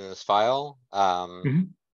fields right in this file.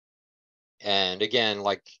 And again,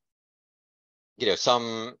 like it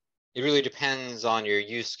really depends on your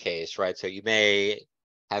use case, right? So you may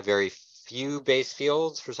have very few base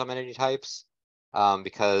fields for some entity types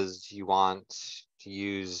because you want to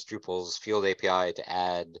use Drupal's field API to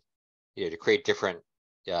add, to create different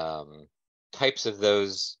types of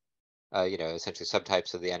those. Essentially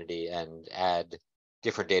subtypes of the entity and add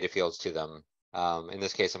different data fields to them. In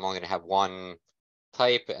this case, I'm only going to have one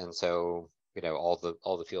type, and so all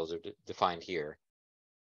the fields are defined here.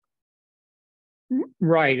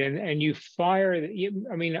 Right, and you fire.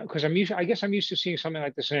 I mean, because I'm used to seeing something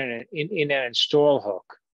like this in an install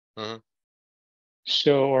hook.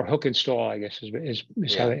 So, or hook install, I guess is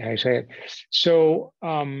how you say it. So,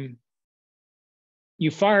 you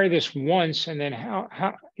fire this once, and then how?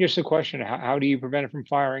 Here's the question: how do you prevent it from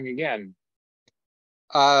firing again?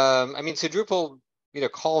 I mean, so Drupal,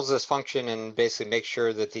 calls this function and basically makes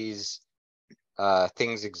sure that these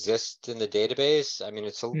things exist in the database. I mean,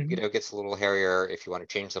 it's gets a little hairier if you want to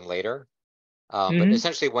change them later. But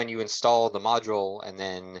essentially, when you install the module and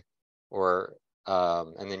then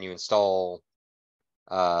you install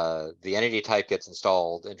the entity type gets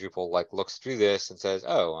installed, and Drupal looks through this and says,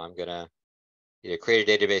 oh, I'm gonna create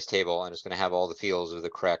a database table, and it's going to have all the fields with the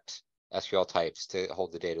correct SQL types to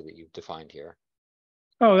hold the data that you've defined here.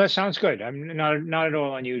 Oh, that sounds good. I'm not at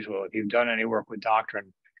all unusual. If you've done any work with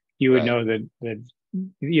Doctrine, you would Right. know that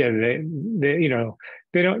yeah,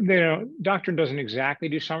 they don't Doctrine doesn't exactly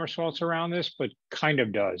do somersaults around this, but kind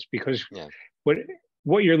of does, because Yeah.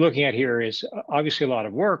 what you're looking at here is obviously a lot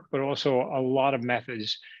of work, but also a lot of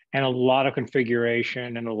methods and a lot of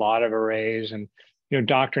configuration and a lot of arrays. And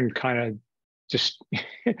Doctrine kind of just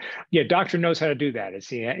yeah, Doctrine knows how to do that. It's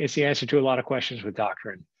the answer to a lot of questions with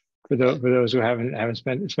Doctrine for those who haven't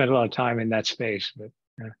spent a lot of time in that space. But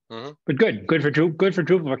but good for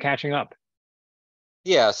Drupal for catching up.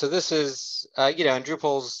 Yeah, so this is and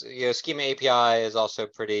Drupal's schema API is also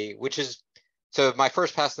pretty, so my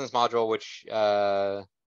first pass in this module, which I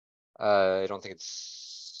don't think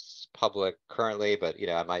it's public currently, but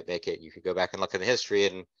I might make it. You could go back and look at the history.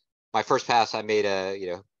 And my first pass, I made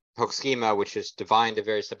a hook schema, which just defined a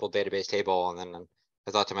very simple database table. And then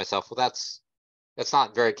I thought to myself, well, that's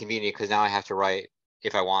not very convenient, because now I have to write,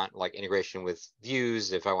 if I want like integration with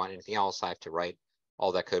views, if I want anything else, I have to write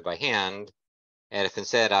all that code by hand. And if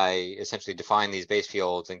instead I essentially define these base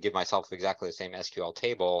fields and give myself exactly the same SQL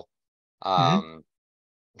table,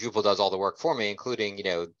 Drupal does all the work for me, including,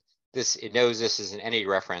 it knows this is an entity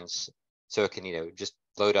reference, so it can, just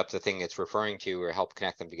load up the thing it's referring to or help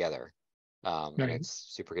connect them together. And it's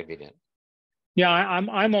super convenient. Yeah,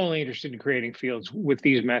 I'm only interested in creating fields with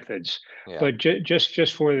these methods, but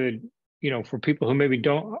just for the for people who maybe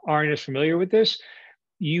aren't as familiar with this,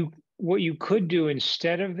 what you could do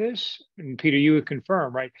instead of this, and Peter, you would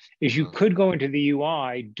confirm, right, is you could go into the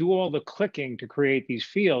UI, do all the clicking to create these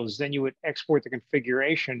fields, then you would export the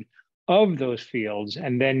configuration of those fields,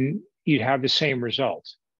 and then you'd have the same result.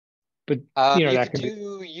 But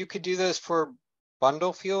you could do this for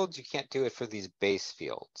bundle fields. You can't do it for these base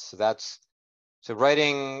fields. So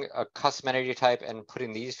writing a custom entity type and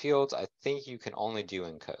putting these fields, I think you can only do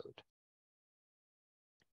in code.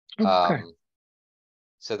 Okay.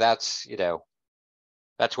 So that's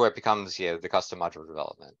where it becomes the custom module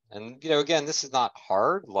development. And again, this is not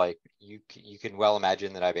hard. Like you can well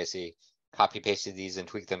imagine that I basically copy pasted these and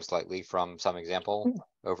tweaked them slightly from some example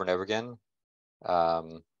over and over again.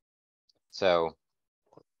 But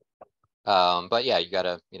yeah, you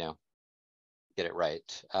gotta get it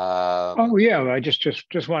right. Oh yeah, I just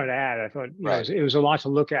wanted to add. I thought it was a lot to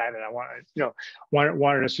look at, and I wanted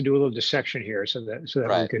us to do a little dissection here, so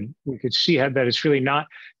that we could see how that it's really not,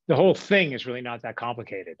 the whole thing is really not that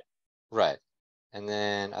complicated. Right, and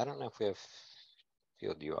then I don't know if we have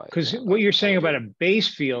field UI. Because what you're saying about a base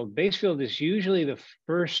field is usually the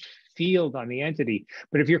first field on the entity.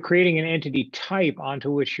 But if you're creating an entity type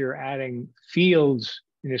onto which you're adding fields,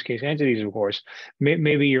 in this case entities, of course,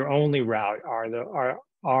 maybe your only route are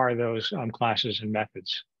those classes and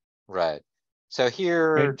methods. Right. So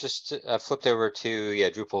here, just flipped over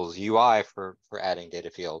to Drupal's UI for adding data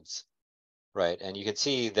fields. Right, and you can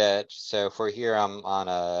see that. So for here, I'm on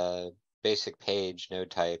a basic page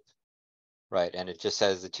node type. Right, and it just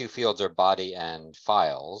says the two fields are body and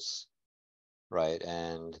files. Right,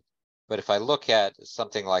 but if I look at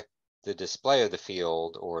something like the display of the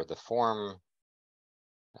field or the form,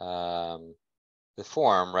 right?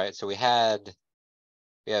 So we have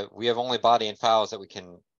only body and files that we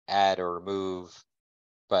can add or remove,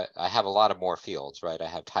 but I have a lot of more fields, right? I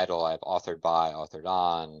have title, I have authored by, authored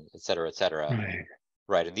on, et cetera, et cetera.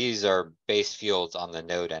 Right, and these are base fields on the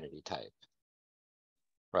node entity type.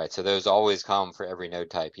 Right, so those always come for every node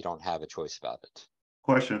type. You don't have a choice about it.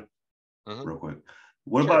 Question, real quick.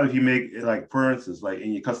 What about if you make, like, for instance, like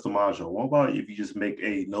in your custom module, what about if you just make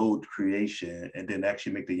a node creation and then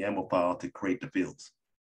actually make the YAML file to create the fields?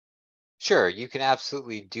 Sure, you can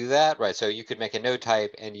absolutely do that, right? So you could make a node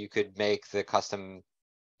type and you could make the custom,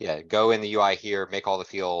 go in the UI here, make all the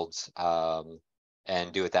fields,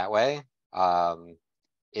 and do it that way.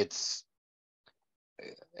 It's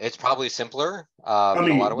probably simpler in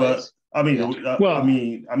a lot of ways. I mean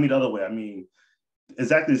the other way. I mean,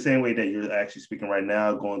 exactly the same way that you're actually speaking right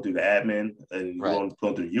now, going through the admin and going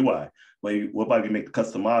through the UI. But what about if you make the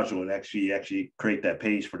custom module and actually create that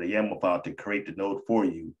page for the YAML file to create the node for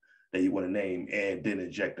you that you want to name, and then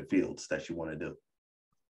inject the fields that you want to do?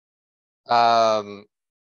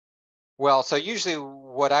 Well, so usually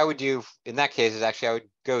what I would do in that case is actually I would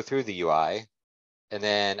go through the UI, and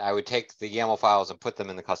then I would take the YAML files and put them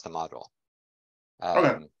in the custom module.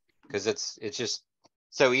 Because it's just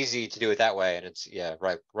so easy to do it that way, and it's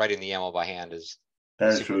writing the YAML by hand is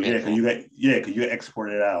true. Painful. Because you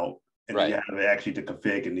export it out and then you have it actually to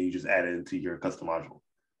config, and then you just add it into your custom module.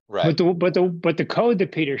 Right. But the code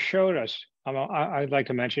that Peter showed us, I'd like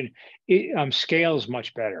to mention, it scales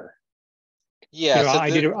much better. Yeah, You know,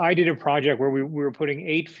 so I did a project where we were putting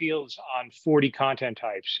 8 fields on 40 content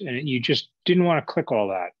types, and you just didn't want to click all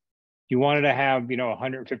that. You wanted to have,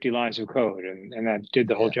 150 lines of code, and that did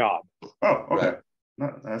the whole job. Oh, okay. Right.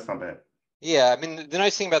 No, that's not bad. Yeah, I mean, the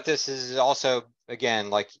nice thing about this is also, again,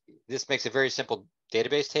 like this makes a very simple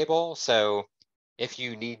database table. So if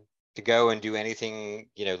you need to go and do anything,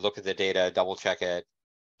 look at the data, double check it,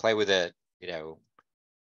 play with it,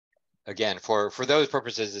 again, for those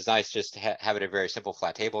purposes, it's nice just to have it a very simple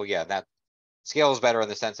flat table. Yeah, that scales better in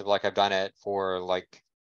the sense of like I've done it for like,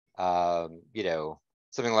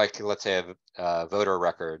 something like, let's say, voter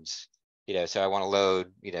records. So I want to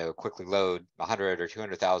load, quickly load 100 or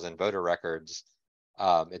 200,000 voter records.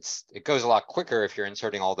 It goes a lot quicker if you're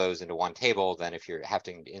inserting all those into one table than if you're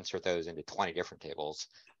having to insert those into 20 different tables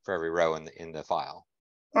for every row in the file.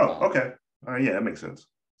 Oh, okay. Yeah, that makes sense.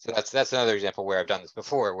 So that's another example where I've done this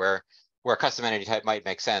before, where a custom entity type might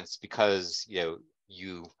make sense because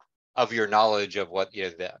you of your knowledge of what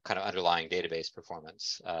the kind of underlying database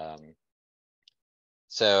performance.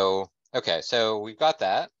 So okay, so we've got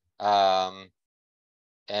that.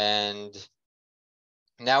 And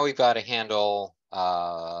now we've got to handle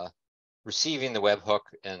receiving the webhook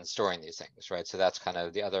and storing these things, right? So that's kind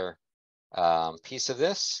of the other piece of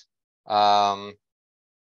this.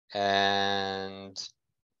 And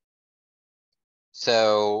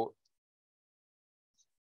so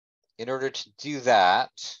in order to do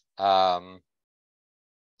that,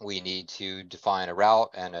 we need to define a route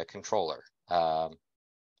and a controller.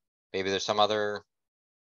 Maybe there's some other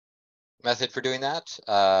method for doing that,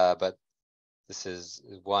 but this is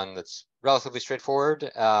one that's relatively straightforward.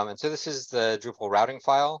 And so this is the Drupal routing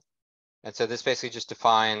file. And so this basically just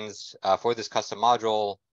defines for this custom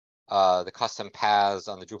module, the custom paths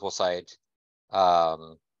on the Drupal site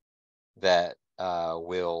that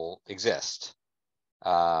will exist.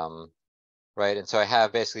 Right, and so I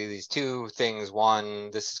have basically these two things.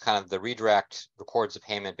 One, this is kind of the redirect records a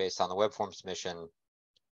payment based on the web form submission.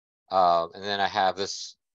 And then I have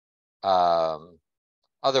this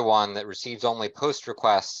other one that receives only post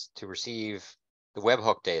requests to receive the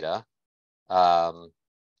webhook data. And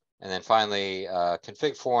then finally,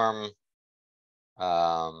 config form.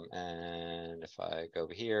 And if I go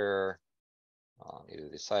over here on either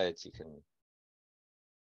of these sites, you can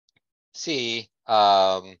see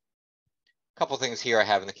a couple things here I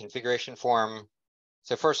have in the configuration form.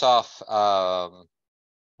 So first off,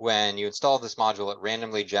 when you install this module, it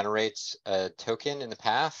randomly generates a token in the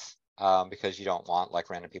path because you don't want like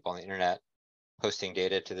random people on the internet posting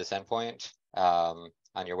data to this endpoint on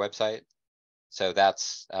your website. So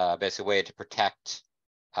that's basically a way to protect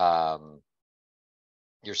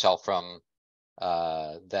yourself from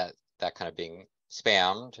that kind of being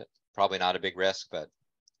spammed. Probably not a big risk, but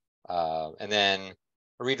and then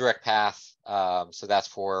a redirect path. So that's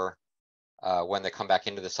for when they come back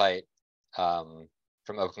into the site from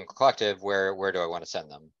Open Collective, where do I want to send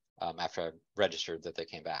them after I've registered that they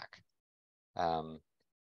came back. I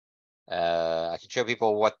can show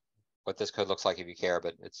people what this code looks like if you care,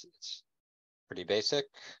 but it's pretty basic.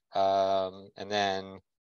 And then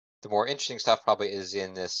the more interesting stuff probably is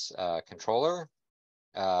in this controller.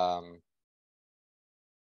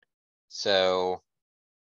 So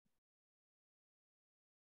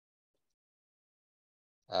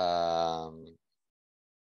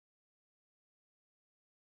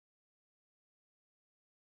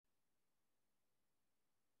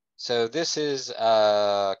so this is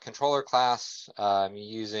a controller class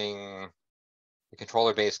using the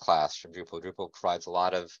controller base class from Drupal. Drupal provides a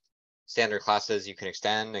lot of standard classes you can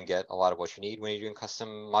extend and get a lot of what you need when you're doing custom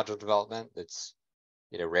module development. It's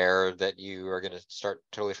rare that you are going to start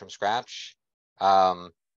totally from scratch.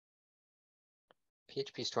 PHP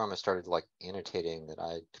Storm has started like annotating that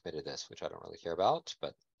I committed this, which I don't really care about,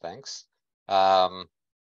 but thanks.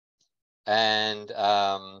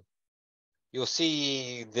 You'll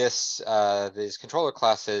see this these controller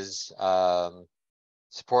classes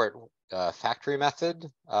support factory method,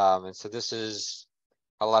 and so this is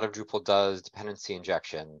a lot of Drupal does dependency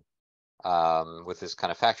injection. With this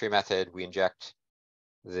kind of factory method, we inject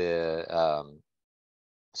the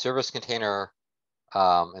service container,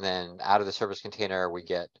 and then out of the service container, we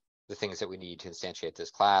get the things that we need to instantiate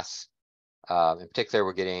this class. In particular,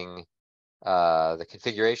 we're getting the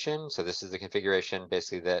configuration. So this is the configuration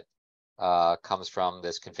basically that comes from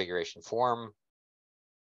this configuration form.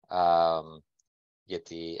 Get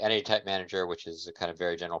the entity type manager, which is a kind of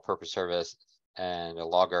very general purpose service, and a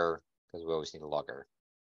logger, because we always need a logger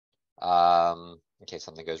in case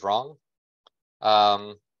something goes wrong.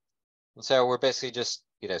 And so we're basically just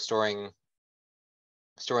storing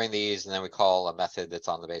storing these, and then we call a method that's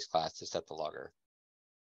on the base class to set the logger.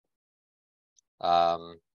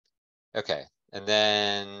 Okay, and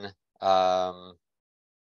then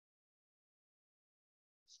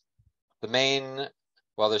the main,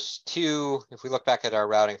 well, there's two, if we look back at our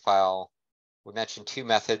routing file, we mentioned two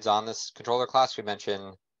methods on this controller class. We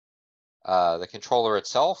mentioned the controller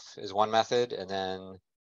itself is one method, and then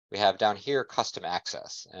we have down here custom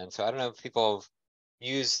access. And so I don't know if people have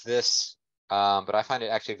used this, but I find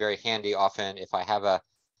it actually very handy often if I have a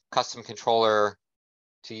custom controller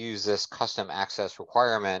to use this custom access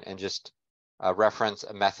requirement and just reference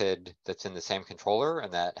a method that's in the same controller,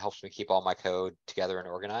 and that helps me keep all my code together and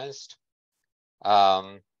organized.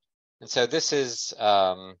 And so this is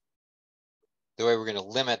the way we're going to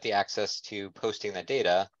limit the access to posting the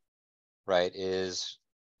data, right? Is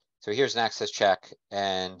so here's an access check,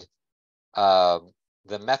 and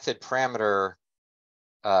the method parameter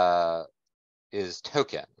is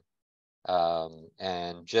token,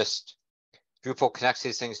 and just Drupal connects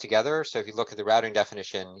these things together. So if you look at the routing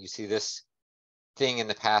definition, you see this thing in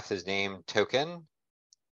the path is named token.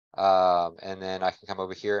 And then I can come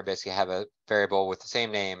over here and basically have a variable with the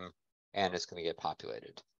same name, and it's going to get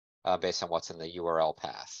populated based on what's in the URL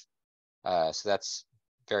path. So that's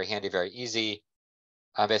very handy, very easy.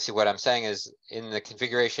 Basically what I'm saying is in the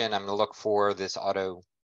configuration, I'm going to look for this auto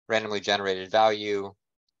randomly generated value.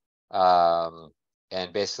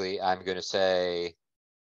 And basically I'm going to say,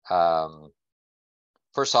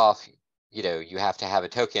 first off, you have to have a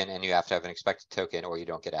token and you have to have an expected token or you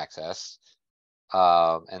don't get access.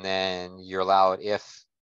 And then you're allowed if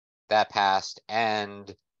that passed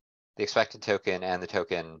and the expected token and the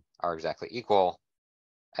token are exactly equal.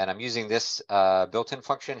 And I'm using this built-in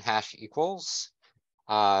function hash equals.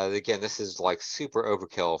 Again, this is like super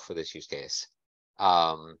overkill for this use case.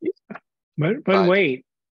 But wait.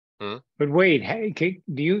 But wait, hey,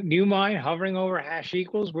 do you mind hovering over hash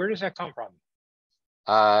equals? Where does that come from?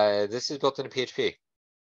 This is built into PHP.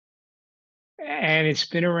 And it's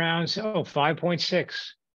been around 5.6.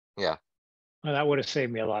 Yeah. Well, that would have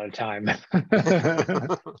saved me a lot of time.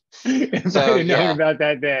 If So, I had known about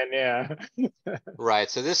that then, yeah.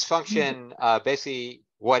 Right. So this function, basically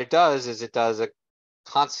what it does is it does a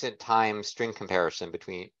constant time string comparison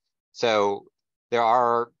between. So there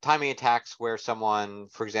are timing attacks where someone,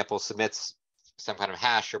 for example, submits some kind of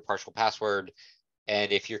hash or partial password.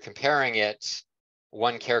 And if you're comparing it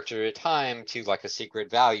one character at a time to like a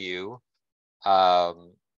secret value,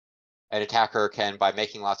 an attacker can, by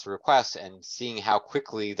making lots of requests and seeing how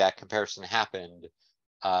quickly that comparison happened,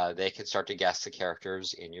 they can start to guess the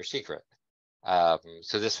characters in your secret.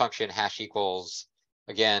 So this function hash equals,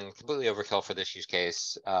 again, completely overkill for this use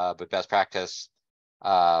case, but best practice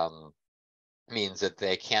means that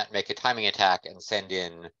they can't make a timing attack and send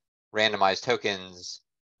in randomized tokens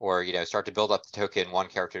or start to build up the token one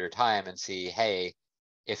character at a time and see, hey,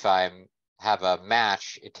 if I have a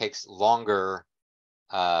match, it takes longer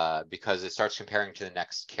because it starts comparing to the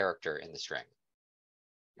next character in the string.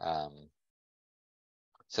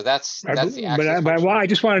 So that's the access function. But I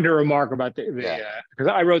just wanted to remark about because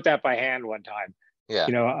I wrote that by hand one time. Yeah.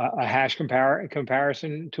 A hash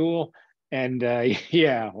comparison tool, and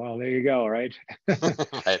yeah, well, there you go, right?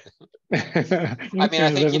 Right. I mean,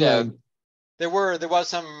 I think there was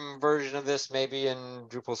some version of this maybe in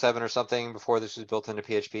Drupal 7 or something before this was built into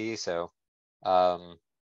PHP. So.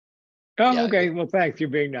 Okay. Well, thanks. You're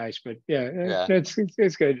being nice, but it's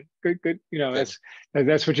good. Good.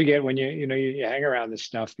 That's what you get when you hang around this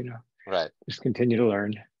stuff. Right. Just continue to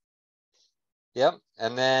learn. Yep.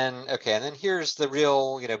 And then here's the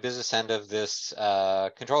real business end of this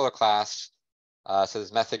controller class. So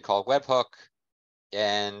this method called webhook,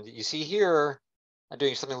 and you see here I'm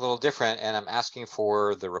doing something a little different, and I'm asking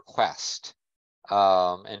for the request.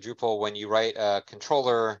 And Drupal, when you write a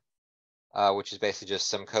controller, which is basically just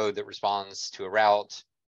some code that responds to a route,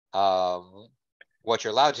 what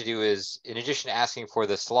you're allowed to do is, in addition to asking for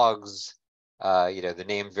the slugs, the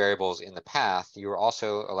named variables in the path, you are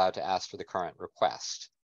also allowed to ask for the current request.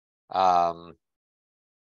 And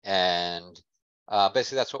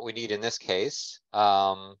basically that's what we need in this case.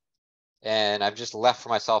 And I've just left for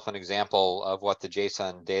myself an example of what the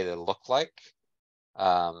JSON data looked like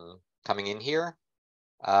coming in here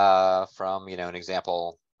from an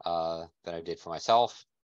example that I did for myself.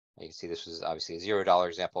 You can see this was obviously a $0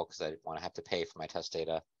 example because I didn't want to have to pay for my test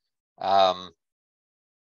data. And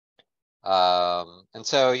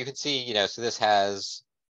so you can see, so this has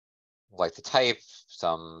like the type,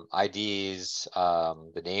 some IDs,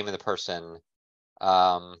 the name of the person,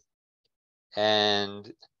 and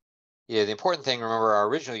the important thing, remember our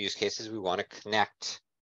original use case is we want to connect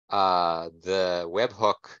the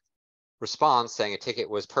webhook response saying a ticket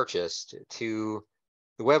was purchased to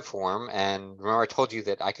the web form. And remember, I told you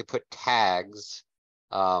that I could put tags,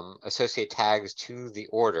 associate tags to the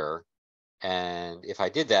order. And if I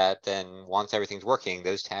did that, then once everything's working,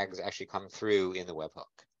 those tags actually come through in the webhook.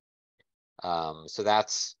 So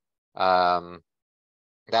that's the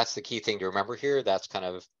key thing to remember here. That's kind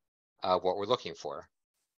of what we're looking for.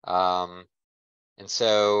 And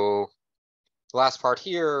so the last part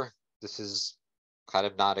here, this is kind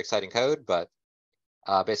of not exciting code, but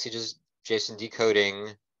basically just JSON decoding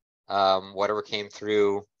whatever came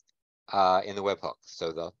through in the webhook.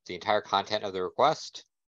 So the entire content of the request.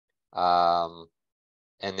 And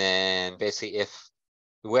then basically if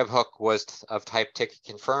the webhook was of type ticket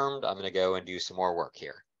confirmed, I'm going to go and do some more work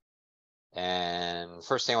here. And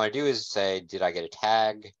first thing I want to do is say, did I get a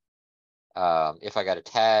tag? If I got a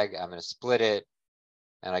tag, I'm going to split it.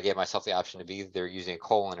 And I gave myself the option to be either using a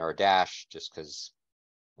colon or a dash, just because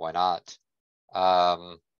why not?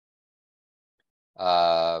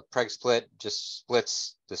 Preg split just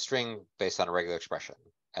splits the string based on a regular expression.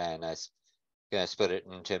 And I'm going to split it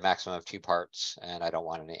into a maximum of 2 parts, and I don't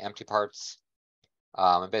want any empty parts.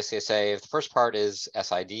 And basically I say if the first part is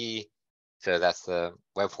SID, so that's the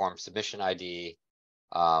web form submission ID,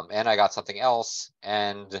 and I got something else,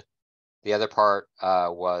 and the other part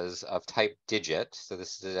was of type digit. So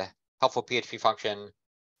this is a helpful PHP function,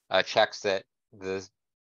 checks that the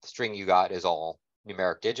string you got is all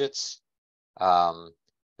numeric digits. Then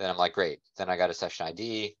I'm like, great. Then I got a session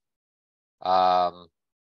ID. I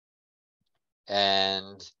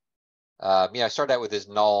started out with this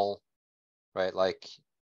null, right? Like,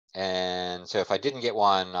 and so if I didn't get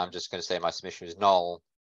one, I'm just going to say my submission is null.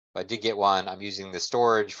 If I did get one, I'm using the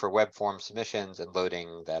storage for web form submissions and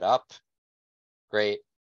loading that up. Great.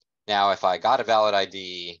 Now, if I got a valid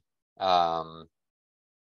ID, I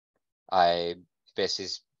basically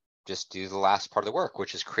just do the last part of the work,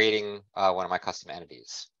 which is creating one of my custom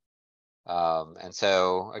entities. And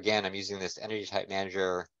so again, I'm using this entity type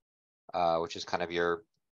manager, which is kind of your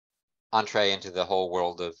entree into the whole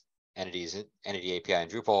world of entities, entity API in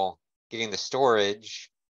Drupal, getting the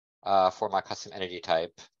storage for my custom entity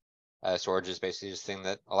type. Storage is basically this thing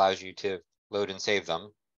that allows you to load and save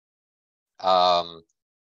them.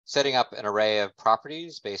 Setting up an array of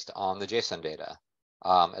properties based on the JSON data,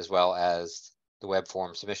 as well as the web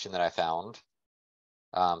form submission that I found.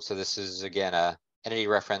 So this is, again, a entity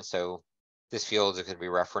reference. So this field is going to be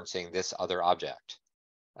referencing this other object.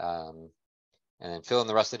 And then fill in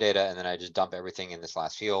the rest of the data, and then I just dump everything in this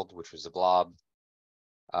last field, which was the blob.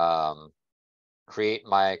 Create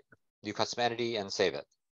my new custom entity and save it.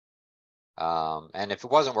 And if it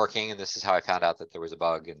wasn't working, and this is how I found out that there was a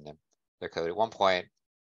bug in their code at one point,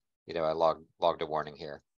 I logged a warning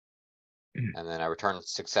here. And then I returned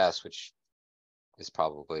success, which is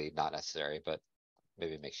probably not necessary, but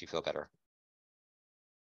maybe it makes you feel better.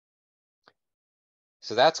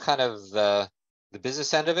 So that's kind of the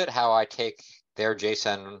business end of it, how I take their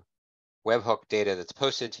JSON webhook data that's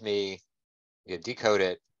posted to me, decode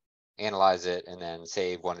it, analyze it, and then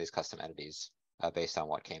save one of these custom entities based on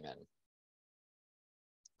what came in.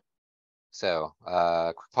 So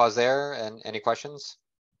quick pause there, and any questions?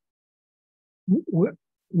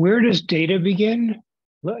 Where does data begin?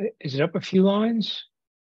 Is it up a few lines?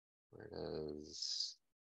 Where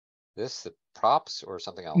does the props or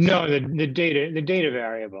something else? No, the data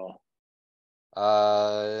variable.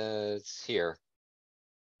 It's here.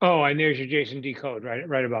 Oh, and there's your JSON decode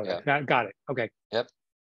right above it. Got it. Okay. Yep.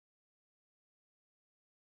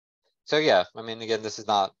 So yeah, I mean, again, this is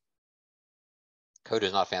not code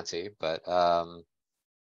is not fancy, but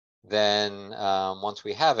then once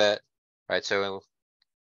we have it, right? So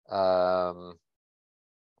I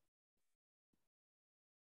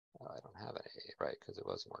don't have any, right? Because it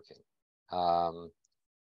wasn't working.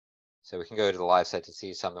 So we can go to the live site to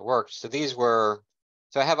see some that worked. So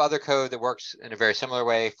so I have other code that works in a very similar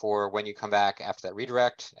way for when you come back after that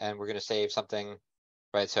redirect, and we're going to save something,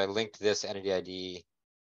 right? So I linked this entity ID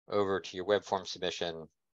over to your web form submission.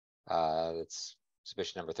 That's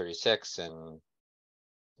submission number 36, and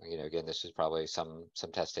again, this is probably some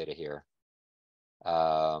test data here.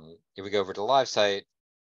 If we go over to the live site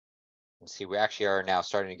and see, we actually are now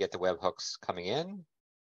starting to get the webhooks coming in.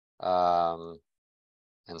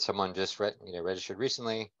 And someone just registered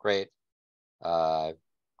recently. Great.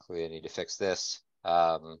 Clearly I need to fix this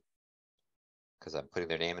because I'm putting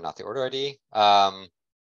their name and not the order ID.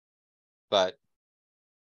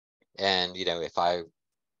 If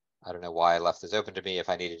I don't know why I left this open to me. If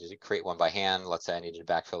I needed to create one by hand, let's say I needed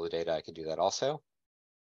to backfill the data, I could do that also.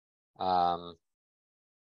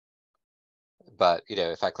 But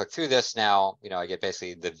if I click through this now, I get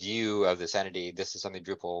basically the view of this entity. This is something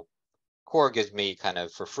Drupal core gives me kind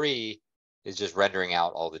of for free, is just rendering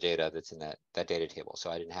out all the data that's in that data table. So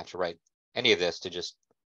I didn't have to write any of this to just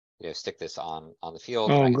stick this on the field.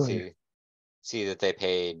 Oh, I can good. see that they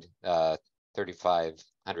paid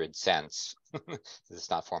 3,500 cents. It's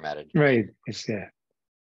not formatted. Right. It's yeah.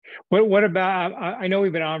 What about? I know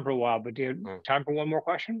we've been on for a while, but do you have time for one more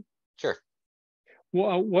question? Sure.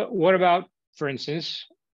 Well, what about, for instance,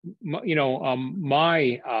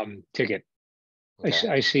 my ticket? Okay.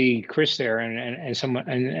 I see Chris there and someone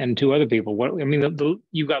and two other people. What I mean,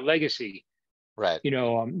 you've got legacy, Right.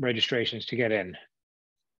 registrations to get in.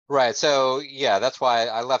 Right. So yeah, that's why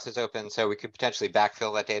I left this open, so we could potentially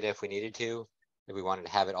backfill that data if we needed to, if we wanted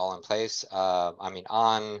to have it all in place. I mean,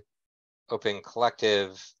 on Open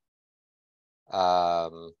Collective,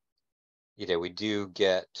 we do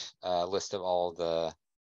get a list of all the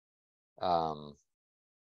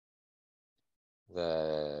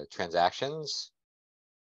transactions.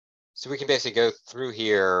 So we can basically go through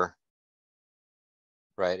here,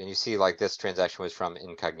 right? And you see like this transaction was from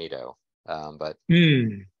incognito, but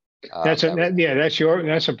That's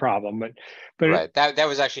that's a problem, but right, that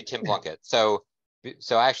was actually Tim Plunkett. So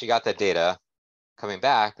I actually got that data coming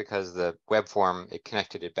back because the web form, it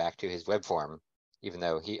connected it back to his web form, even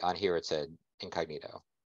though on here it said incognito,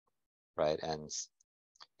 right? And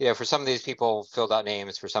for some of these people filled out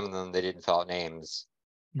names, for some of them they didn't fill out names,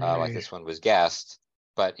 like this one was guessed.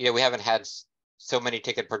 But we haven't had so many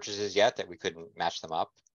ticket purchases yet that we couldn't match them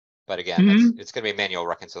up. But again, it's going to be manual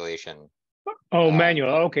reconciliation. Oh, manual.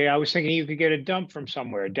 Okay, I was thinking you could get a dump from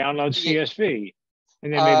somewhere, download CSV,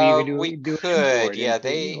 and then maybe you could do could. Yeah,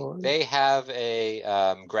 import they have a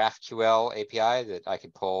GraphQL API that I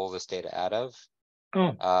could pull this data out of,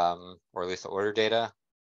 or at least the order data.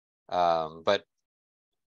 But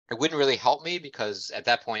it wouldn't really help me because at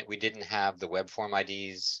that point we didn't have the web form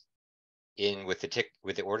IDs in with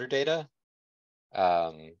the order data.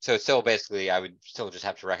 So it's still basically, I would still just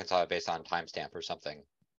have to reconcile it based on timestamp or something.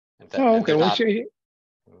 okay. Well,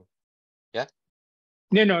 yeah.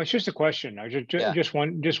 No, it's just a question. I was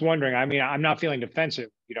just wondering. I mean, I'm not feeling defensive.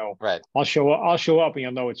 Right. I'll show up, and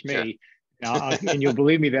you'll know it's me, sure. and you'll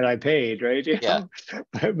believe me that I paid, right? Yeah.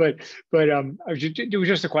 But it was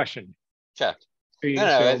just a question. Sure.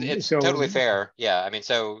 No, it's totally fair. Yeah, I mean,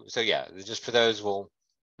 so yeah, just for those,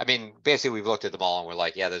 I mean, basically we've looked at them all and we're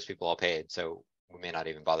like, yeah, those people all paid, so we may not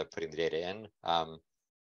even bother putting the data in.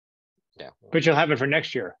 Yeah. But you'll have it for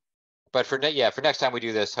next year. But for next time we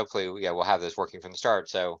do this, hopefully, we'll have this working from the start,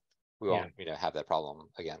 so we won't, have that problem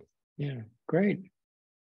again. Yeah, great.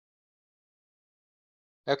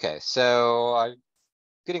 Okay, so I'm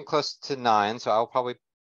getting close to 9, so I'll probably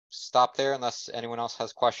stop there unless anyone else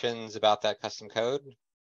has questions about that custom code.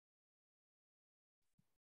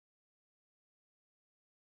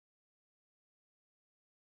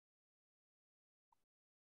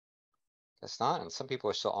 Guess not, and some people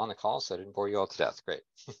are still on the call, so I didn't bore you all to death. Great.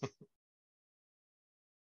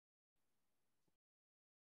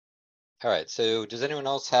 All right, so does anyone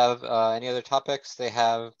else have any other topics they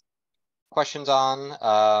have questions on?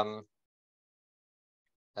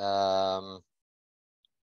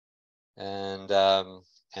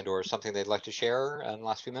 And or something they'd like to share in the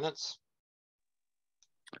last few minutes?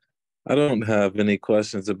 I don't have any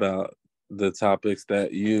questions about the topics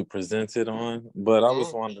that you presented on, but I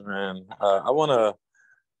was wondering,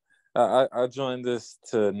 I joined this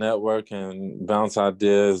to network and bounce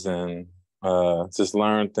ideas and just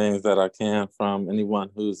learn things that I can from anyone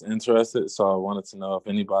who's interested. So I wanted to know if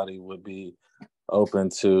anybody would be open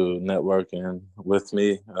to networking with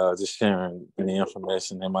me, just sharing any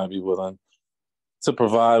information they might be willing to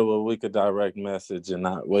provide where we could direct message and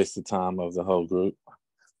not waste the time of the whole group.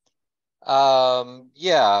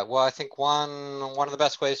 Yeah, well, I think one of the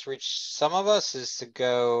best ways to reach some of us is to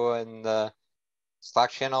go in the Slack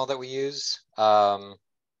channel that we use.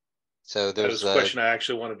 So there's a question I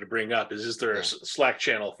actually wanted to bring up is there a Slack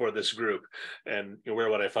channel for this group, and where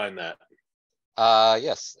would I find that?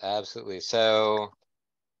 Yes, absolutely. So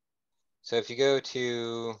if you go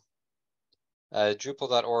to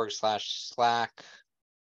drupal.org/Slack,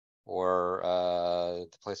 or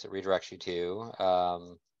the place that redirects you to,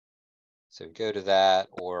 so go to that,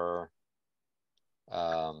 or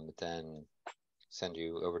then send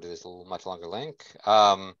you over to this little much longer link.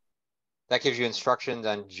 That gives you instructions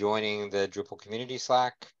on joining the Drupal community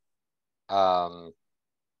Slack.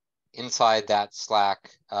 Inside that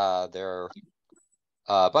Slack, there are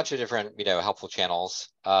a bunch of different, helpful channels.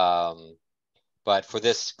 But for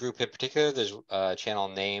this group in particular, there's a channel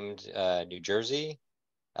named New Jersey,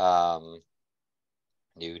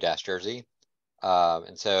 New-Jersey.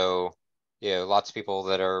 And so, lots of people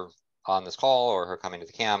that are on this call or who are coming to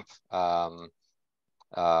the camp, are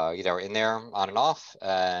in there on and off,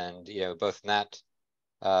 and both in that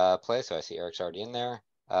place. So I see Eric's already in there.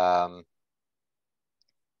 Or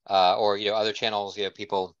other channels,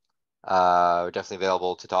 people are definitely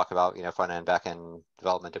available to talk about front end, back end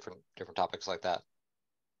development, different topics like that.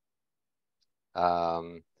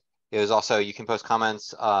 There's also, you can post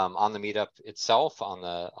comments on the meetup itself, on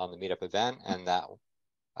the meetup event, and that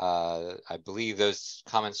I believe those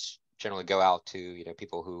comments generally go out to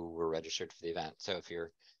people who were registered for the event. So if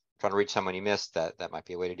you're trying to reach someone you missed, that might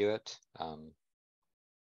be a way to do it.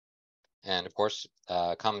 And of course,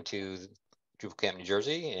 come to Drupal Camp New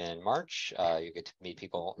Jersey in March. You get to meet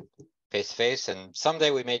people face to face, and someday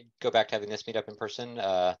we may go back to having this meetup in person.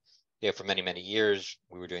 For many years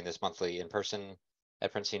we were doing this monthly in person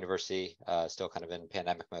at Princeton University, still kind of in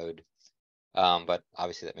pandemic mode. But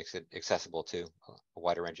obviously that makes it accessible to a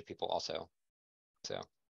wider range of people also. So.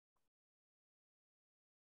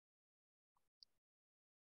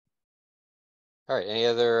 All right, any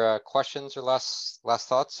other questions or last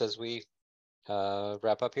thoughts as we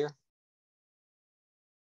wrap up here?